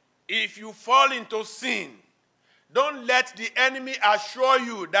 If you fall into sin, don't let the enemy assure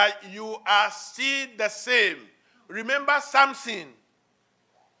you that you are still the same. Remember Samson.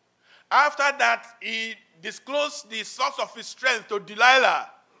 After that, he disclosed the source of his strength to Delilah,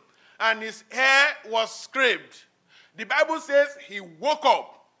 and his hair was scraped. The Bible says he woke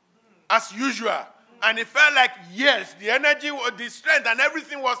up as usual, and he felt like, yes, the energy, the strength, and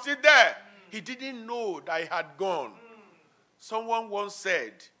everything was still there. He didn't know that he had gone. Someone once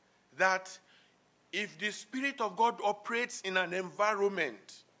said that if the Spirit of God operates in an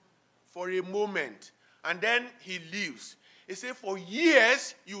environment for a moment, and then he leaves, he said for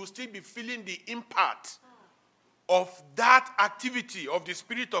years, you will still be feeling the impact of that activity of the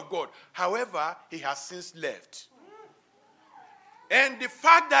Spirit of God. However, he has since left. And the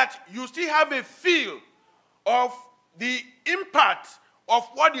fact that you still have a feel of the impact of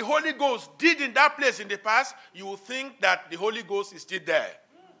what the Holy Ghost did in that place in the past, you will think that the Holy Ghost is still there.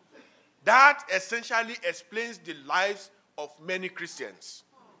 That essentially explains the lives of many Christians.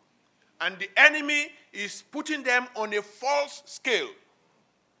 And the enemy is putting them on a false scale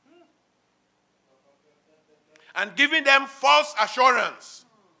and giving them false assurance.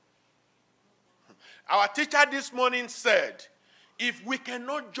 Our teacher this morning said, if we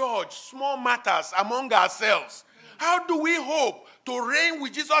cannot judge small matters among ourselves, how do we hope to reign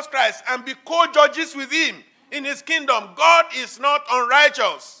with Jesus Christ and be co-judges with him in his kingdom? God is not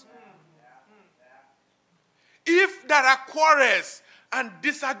unrighteous. If there are quarrels and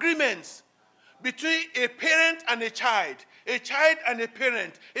disagreements between a parent and a child and a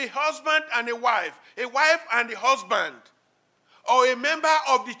parent, a husband and a wife and a husband, or a member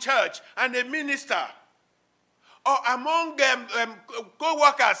of the church and a minister, or among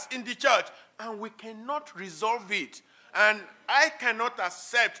co-workers in the church, and we cannot resolve it. And I cannot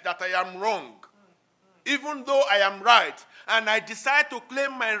accept that I am wrong, even though I am right. And I decide to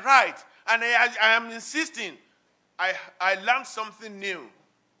claim my right, and I am insisting. I learned something new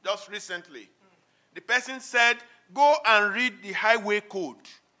just recently. The person said, go and read the highway code.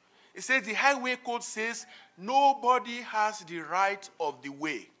 It says the highway code says nobody has the right of the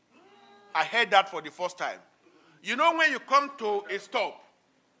way. I heard that for the first time. You know, when you come to a stop,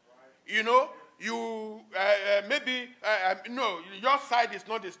 you know, you no, your side is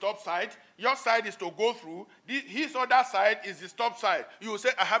not the stop side. Your side is to go through. His other side is the stop side. You will say,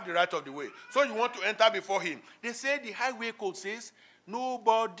 I have the right of the way. So you want to enter before him. They say the highway code says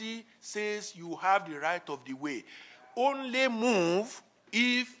nobody says you have the right of the way. Only move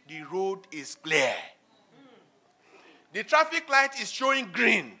if the road is clear. The traffic light is showing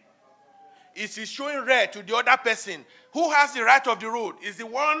green. It is showing red to the other person. Who has the right of the road? Is the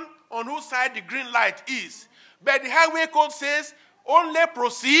one on whose side the green light is. But the highway code says only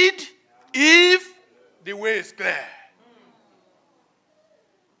proceed if the way is clear.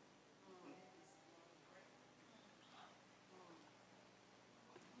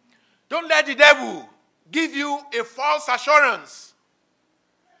 Don't let the devil give you a false assurance.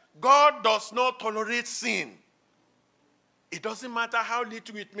 God does not tolerate sin. It doesn't matter how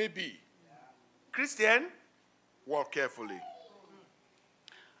little it may be. Christian, walk carefully.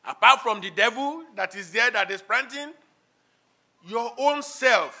 Apart from the devil that is there, that is planting, your own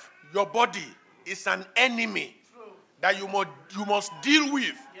self, your body, is an enemy that you must deal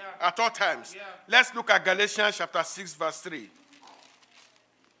with at all times. Let's look at Galatians chapter 6, verse 3.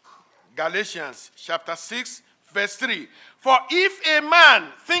 Galatians chapter 6, verse 3. For if a man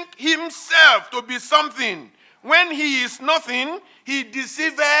think himself to be something, when he is nothing, he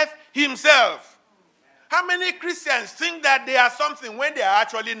deceiveth himself. How many Christians think that they are something when they are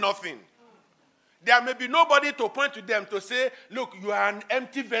actually nothing? There may be nobody to point to them to say, look, you are an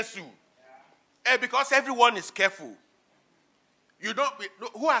empty vessel. Because everyone is careful.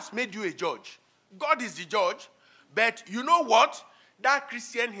 Who has made you a judge? God is the judge. But you know what? That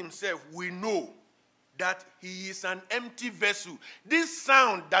Christian himself will know that he is an empty vessel. This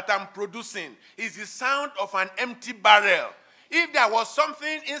sound that I'm producing is the sound of an empty barrel. If there was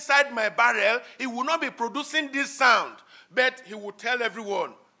something inside my barrel, it would not be producing this sound. But he would tell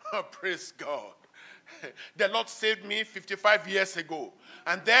everyone, oh, praise God. The Lord saved me 55 years ago.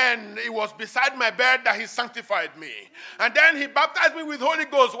 And then it was beside my bed that he sanctified me. And then he baptized me with Holy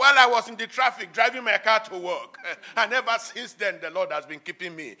Ghost while I was in the traffic driving my car to work. And ever since then, the Lord has been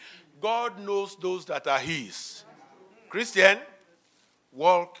keeping me. God knows those that are his. Christian,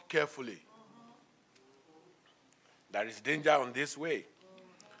 walk carefully. There is danger on this way.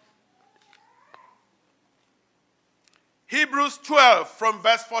 Hebrews 12 from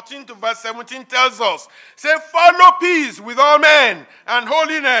verse 14 to verse 17 tells us, say, follow peace with all men and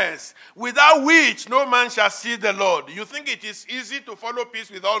holiness, without which no man shall see the Lord. You think it is easy to follow peace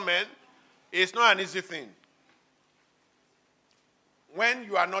with all men? It's not an easy thing. When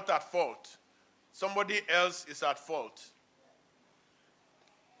you are not at fault, somebody else is at fault.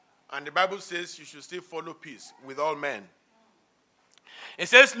 And the Bible says you should still follow peace with all men. It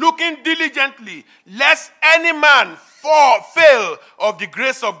says, looking diligently, lest any man fail of the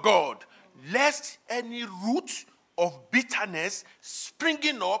grace of God, lest any root of bitterness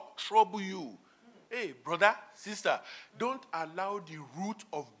springing up trouble you. Hey, brother, sister, don't allow the root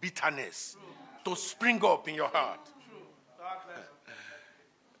of bitterness to spring up in your heart.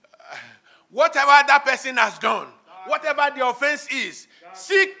 Whatever that person has done, whatever the offense is,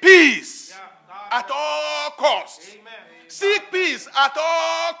 seek peace at all costs. Seek peace at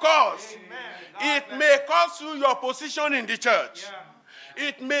all costs. It may cost you your position in the church.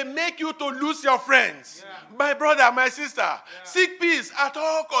 It may make you to lose your friends. My brother, my sister, seek peace at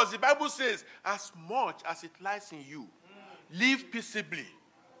all costs. The Bible says, as much as it lies in you, live peaceably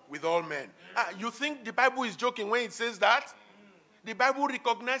with all men. You think the Bible is joking when it says that? The Bible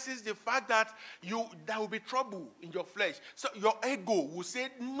recognizes the fact that there will be trouble in your flesh. So your ego will say,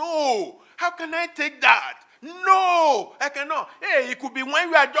 no, how can I take that? No, I cannot. Hey, it could be when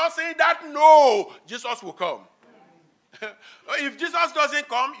you are just saying that, no, Jesus will come. If Jesus doesn't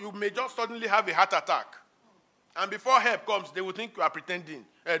come, you may just suddenly have a heart attack. And before help comes, they will think you are pretending.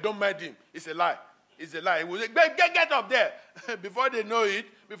 Don't mind him. It's a lie. It's a lie. He will say, get up there. Before they know it,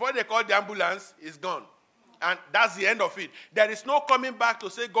 before they call the ambulance, it's gone. And that's the end of it. There is no coming back to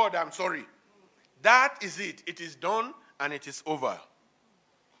say, God, I'm sorry. That is it. It is done and it is over.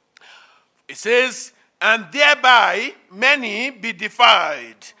 It says, and thereby many be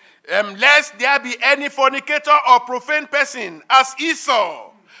defiled, lest there be any fornicator or profane person as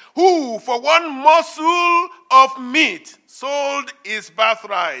Esau, who for one morsel of meat sold his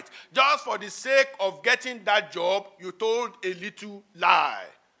birthright. Just for the sake of getting that job, you told a little lie.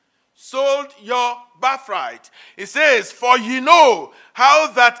 Sold your birthright. It says, for ye know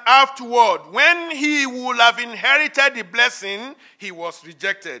how that afterward, when he would have inherited the blessing, he was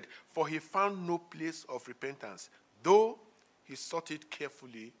rejected, for he found no place of repentance, though he sought it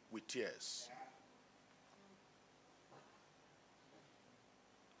carefully with tears.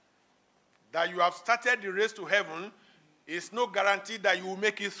 That you have started the race to heaven is no guarantee that you will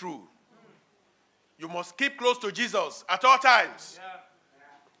make it through. You must keep close to Jesus at all times.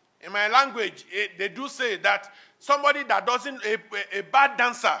 In my language, they do say that somebody that doesn't, a bad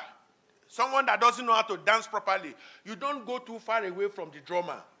dancer, someone that doesn't know how to dance properly, you don't go too far away from the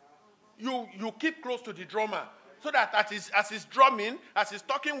drummer. You keep close to the drummer so that as he's drumming, as he's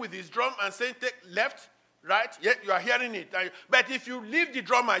talking with his drum and saying, take left, right, yeah, you are hearing it. But if you leave the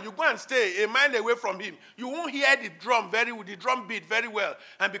drummer, you go and stay a mile away from him, you won't hear the drum beat very well.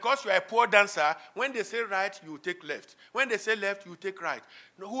 And because you are a poor dancer, when they say right, you take left. When they say left, you take right.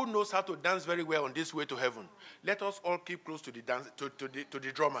 Who knows how to dance very well on this way to heaven? Let us all keep close to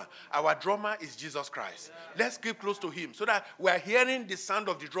the drummer. Our drummer is Jesus Christ. Let's keep close to him so that we are hearing the sound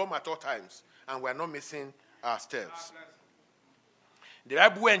of the drum at all times and we are not missing our steps. The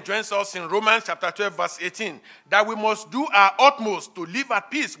Bible enjoins us in Romans chapter 12, verse 18, that we must do our utmost to live at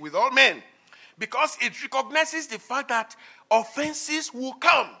peace with all men, because it recognizes the fact that offenses will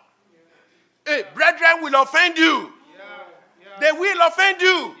come. Hey, brethren will offend you. They will offend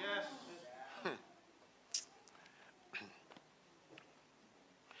you.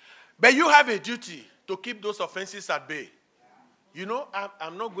 But you have a duty to keep those offenses at bay. You know,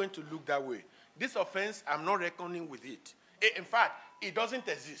 I'm not going to look that way. This offense, I'm not reckoning with it. In fact, it doesn't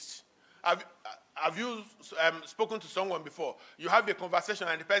exist. Have you spoken to someone before? You have a conversation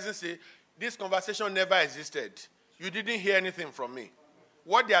and the person says, this conversation never existed. You didn't hear anything from me.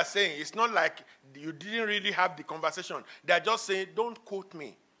 What they are saying, it's not like you didn't really have the conversation. They are just saying, don't quote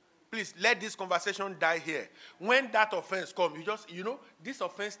me. Please, let this conversation die here. When that offense comes, this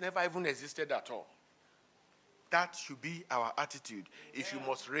offense never even existed at all. That should be our attitude if you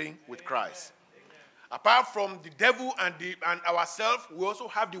must reign with Christ. Apart from the devil and ourselves, we also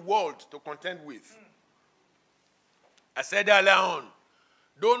have the world to contend with. I said earlier on,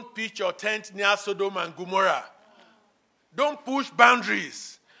 don't pitch your tent near Sodom and Gomorrah. Don't push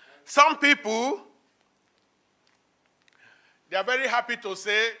boundaries. Some people, they are very happy to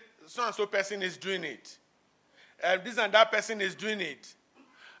say, so-and-so person is doing it. This and that person is doing it.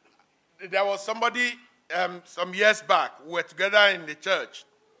 There was somebody some years back, we were together in the church.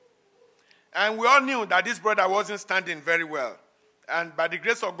 And we all knew that this brother wasn't standing very well. And by the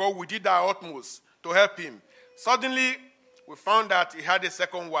grace of God, we did our utmost to help him. Suddenly, we found that he had a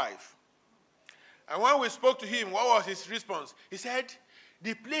second wife. And when we spoke to him, what was his response? He said,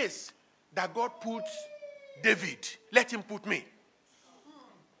 the place that God put David, let him put me.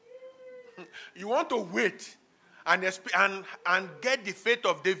 You want to wait and get the faith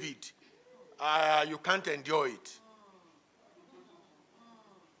of David. You can't endure it.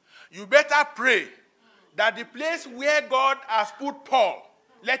 You better pray that the place where God has put Paul,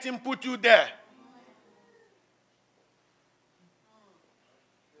 let him put you there.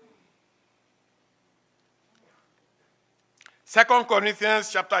 Second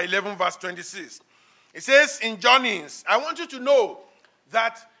Corinthians chapter 11, verse 26. It says in journeyings, I want you to know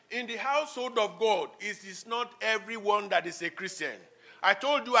that in the household of God, it is not everyone that is a Christian. I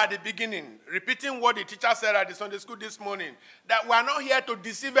told you at the beginning, repeating what the teacher said at the Sunday school this morning, that we are not here to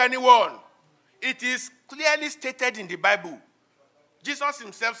deceive anyone. It is clearly stated in the Bible. Jesus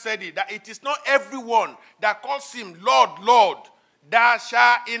himself said it, that it is not everyone that calls him Lord, Lord, that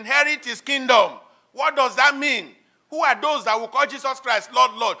shall inherit his kingdom. What does that mean? Who are those that will call Jesus Christ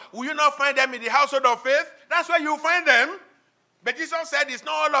Lord, Lord? Will you not find them in the household of faith? That's where you find them. But Jesus said it's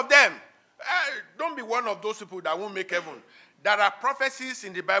not all of them. Don't be one of those people that won't make heaven. There are prophecies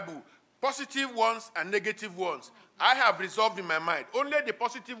in the Bible, positive ones and negative ones. I have resolved in my mind, only the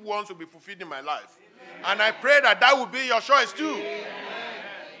positive ones will be fulfilled in my life. Amen. And I pray that will be your choice too. Amen.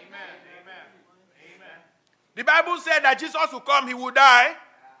 Amen. The Bible said that Jesus will come, he will die.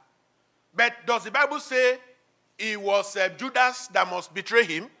 But does the Bible say it was Judas that must betray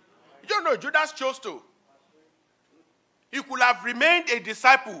him? You don't know, Judas chose to. He could have remained a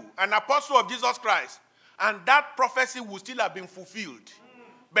disciple, an apostle of Jesus Christ, and that prophecy would still have been fulfilled.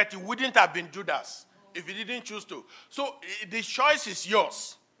 But it wouldn't have been Judas if he didn't choose to. So the choice is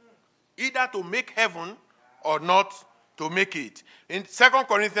yours. Either to make heaven or not to make it. In 2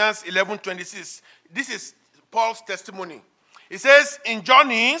 Corinthians 11:26, this is Paul's testimony. He says, in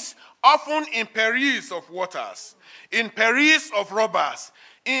journeys, often in perils of waters, in perils of robbers,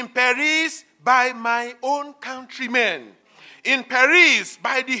 in perils by my own countrymen, in perils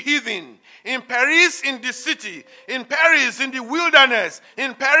by the heathen, in perils in the city, in perils in the wilderness,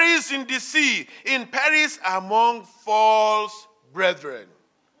 in perils in the sea, in perils among false brethren.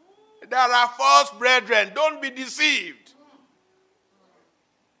 There are false brethren. Don't be deceived.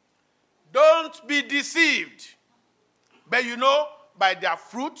 Don't be deceived. But you know, by their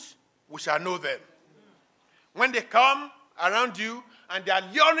fruit, we shall know them. When they come around you and they are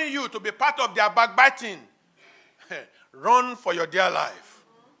luring you to be part of their backbiting, run for your dear life.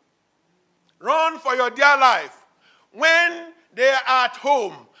 Run for your dear life. When they are at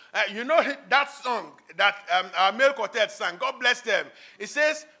home, you know that song that our male quartet sang, God bless them. It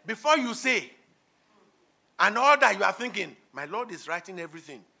says, before you say, and all that you are thinking, my Lord is writing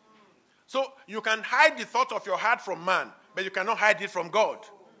everything. So you can hide the thought of your heart from man, but you cannot hide it from God.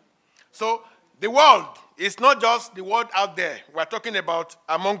 So the world is not just the world out there. We're talking about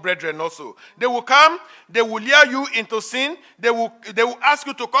among brethren also. They will come, they will lure you into sin, they will ask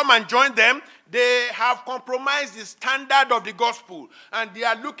you to come and join them. They have compromised the standard of the gospel, and they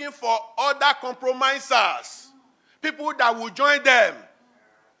are looking for other compromisers, people that will join them.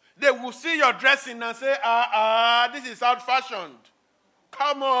 They will see your dressing and say, this is old-fashioned.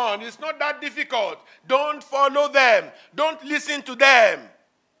 Come on, it's not that difficult. Don't follow them. Don't listen to them.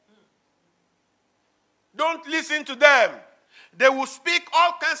 Don't listen to them. They will speak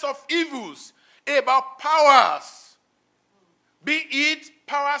all kinds of evils about powers, be it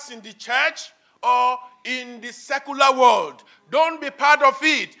powers in the church or in the secular world. Don't be part of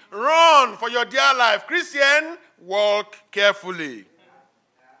it. Run for your dear life. Christian, walk carefully.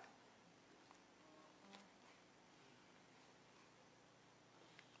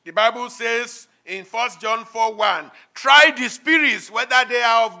 The Bible says in 1 John 4:1, try the spirits whether they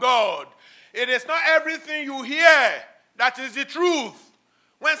are of God. It is not everything you hear that is the truth.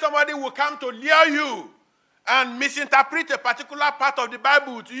 When somebody will come to lure you and misinterpret a particular part of the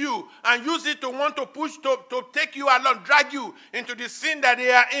Bible to you and use it to want to push, to take you along, drag you into the sin that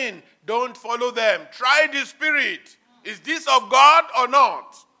they are in, don't follow them. Try the spirit. Is this of God or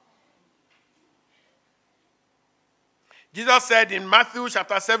not? Jesus said in Matthew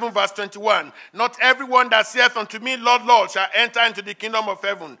chapter 7 verse 21, not everyone that saith unto me, Lord, Lord, shall enter into the kingdom of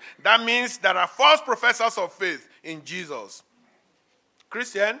heaven. That means there are false professors of faith in Jesus.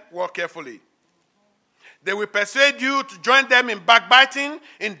 Christian, walk carefully. They will persuade you to join them in backbiting,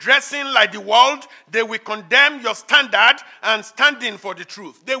 in dressing like the world. They will condemn your standard and standing for the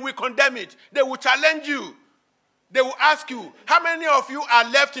truth. They will condemn it. They will challenge you. They will ask you, how many of you are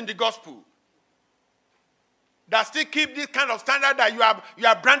left in the gospel that still keep this kind of standard that you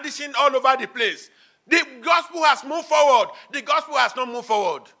are brandishing all over the place? The gospel has moved forward. The gospel has not moved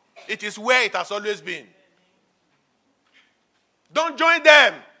forward. It is where it has always been. Don't join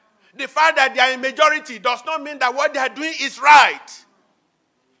them. The fact that they are in majority does not mean that what they are doing is right.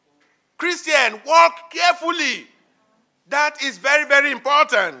 Christian, walk carefully. That is very, very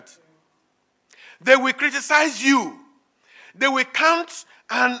important. They will criticize you. They will count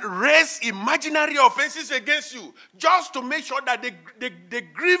and raise imaginary offenses against you just to make sure that they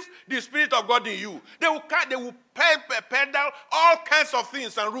grieve the Spirit of God in you. They will peddle all kinds of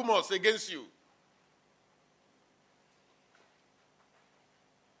things and rumors against you.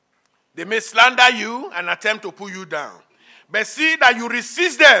 They may slander you and attempt to pull you down. But see that you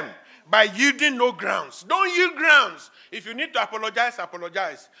resist them by yielding no grounds. Don't yield grounds. If you need to apologize,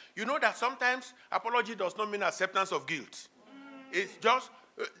 apologize. You know that sometimes apology does not mean acceptance of guilt. It's just,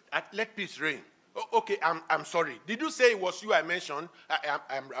 let peace reign. Okay, I'm sorry. Did you say it was you I mentioned?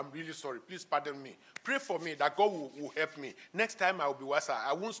 I'm really sorry. Please pardon me. Pray for me that God will help me. Next time I will be wiser.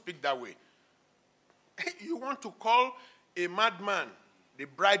 I won't speak that way. You want to call a madman the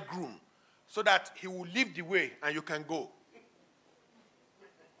bridegroom so that he will lead the way and you can go.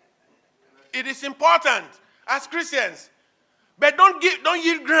 It is important as Christians. But don't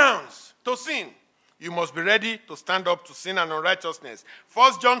yield grounds to sin. You must be ready to stand up to sin and unrighteousness.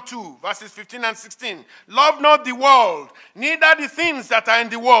 1 John 2, verses 15 and 16. Love not the world, neither the things that are in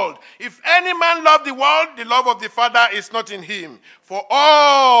the world. If any man love the world, the love of the Father is not in him. For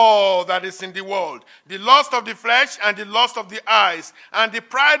all that is in the world, the lust of the flesh and the lust of the eyes, and the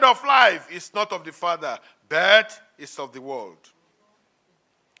pride of life is not of the Father, but is of the world.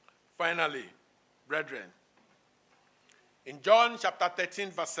 Finally, brethren, in John chapter 13,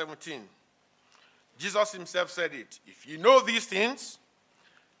 verse 17, Jesus himself said it. If ye know these things,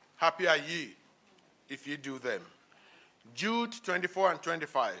 happy are ye if ye do them. Jude 24 and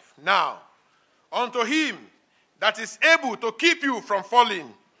 25. Now, unto him that is able to keep you from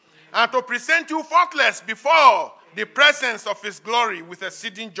falling, and to present you faultless before the presence of his glory with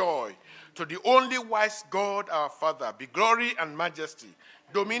exceeding joy, to the only wise God our Father, be glory and majesty,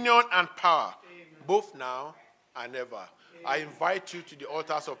 dominion and power, both now and ever. I invite you to the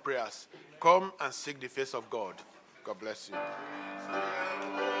altars of prayers. Come and seek the face of God. God bless you.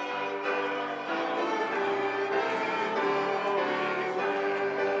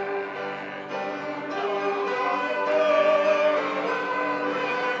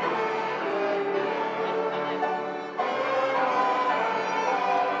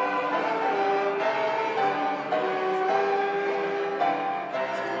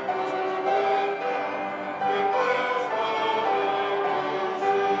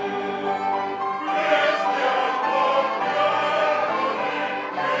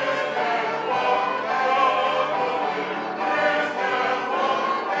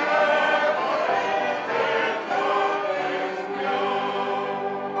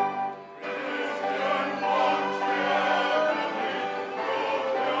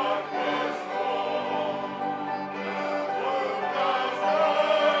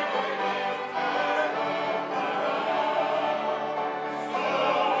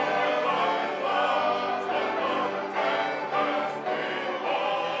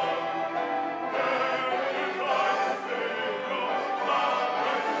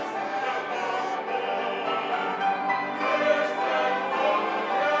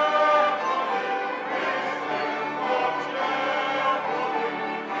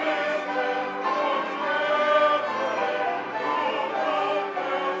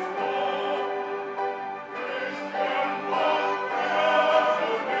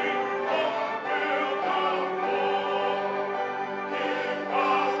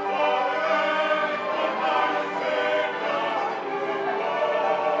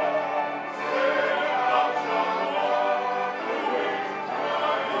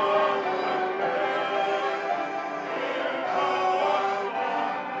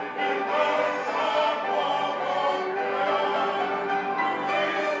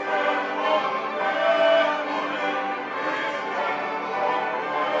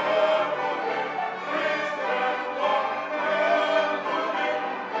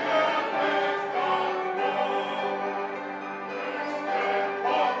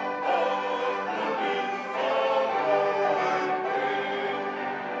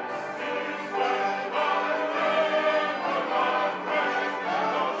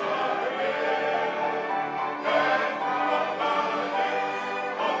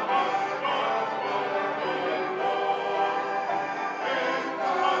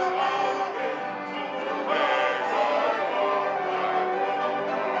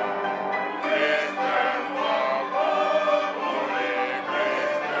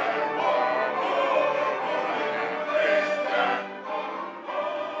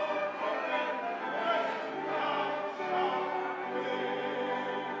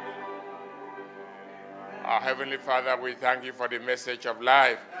 Heavenly Father, we thank you for the message of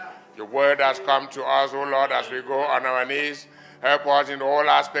life. Your word has come to us, O Lord, as we go on our knees. Help us in all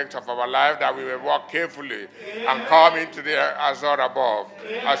aspects of our life that we may walk carefully and come into the azure above.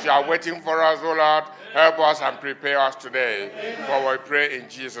 As you are waiting for us, O Lord, help us and prepare us today. For we pray in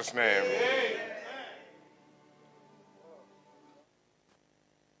Jesus' name.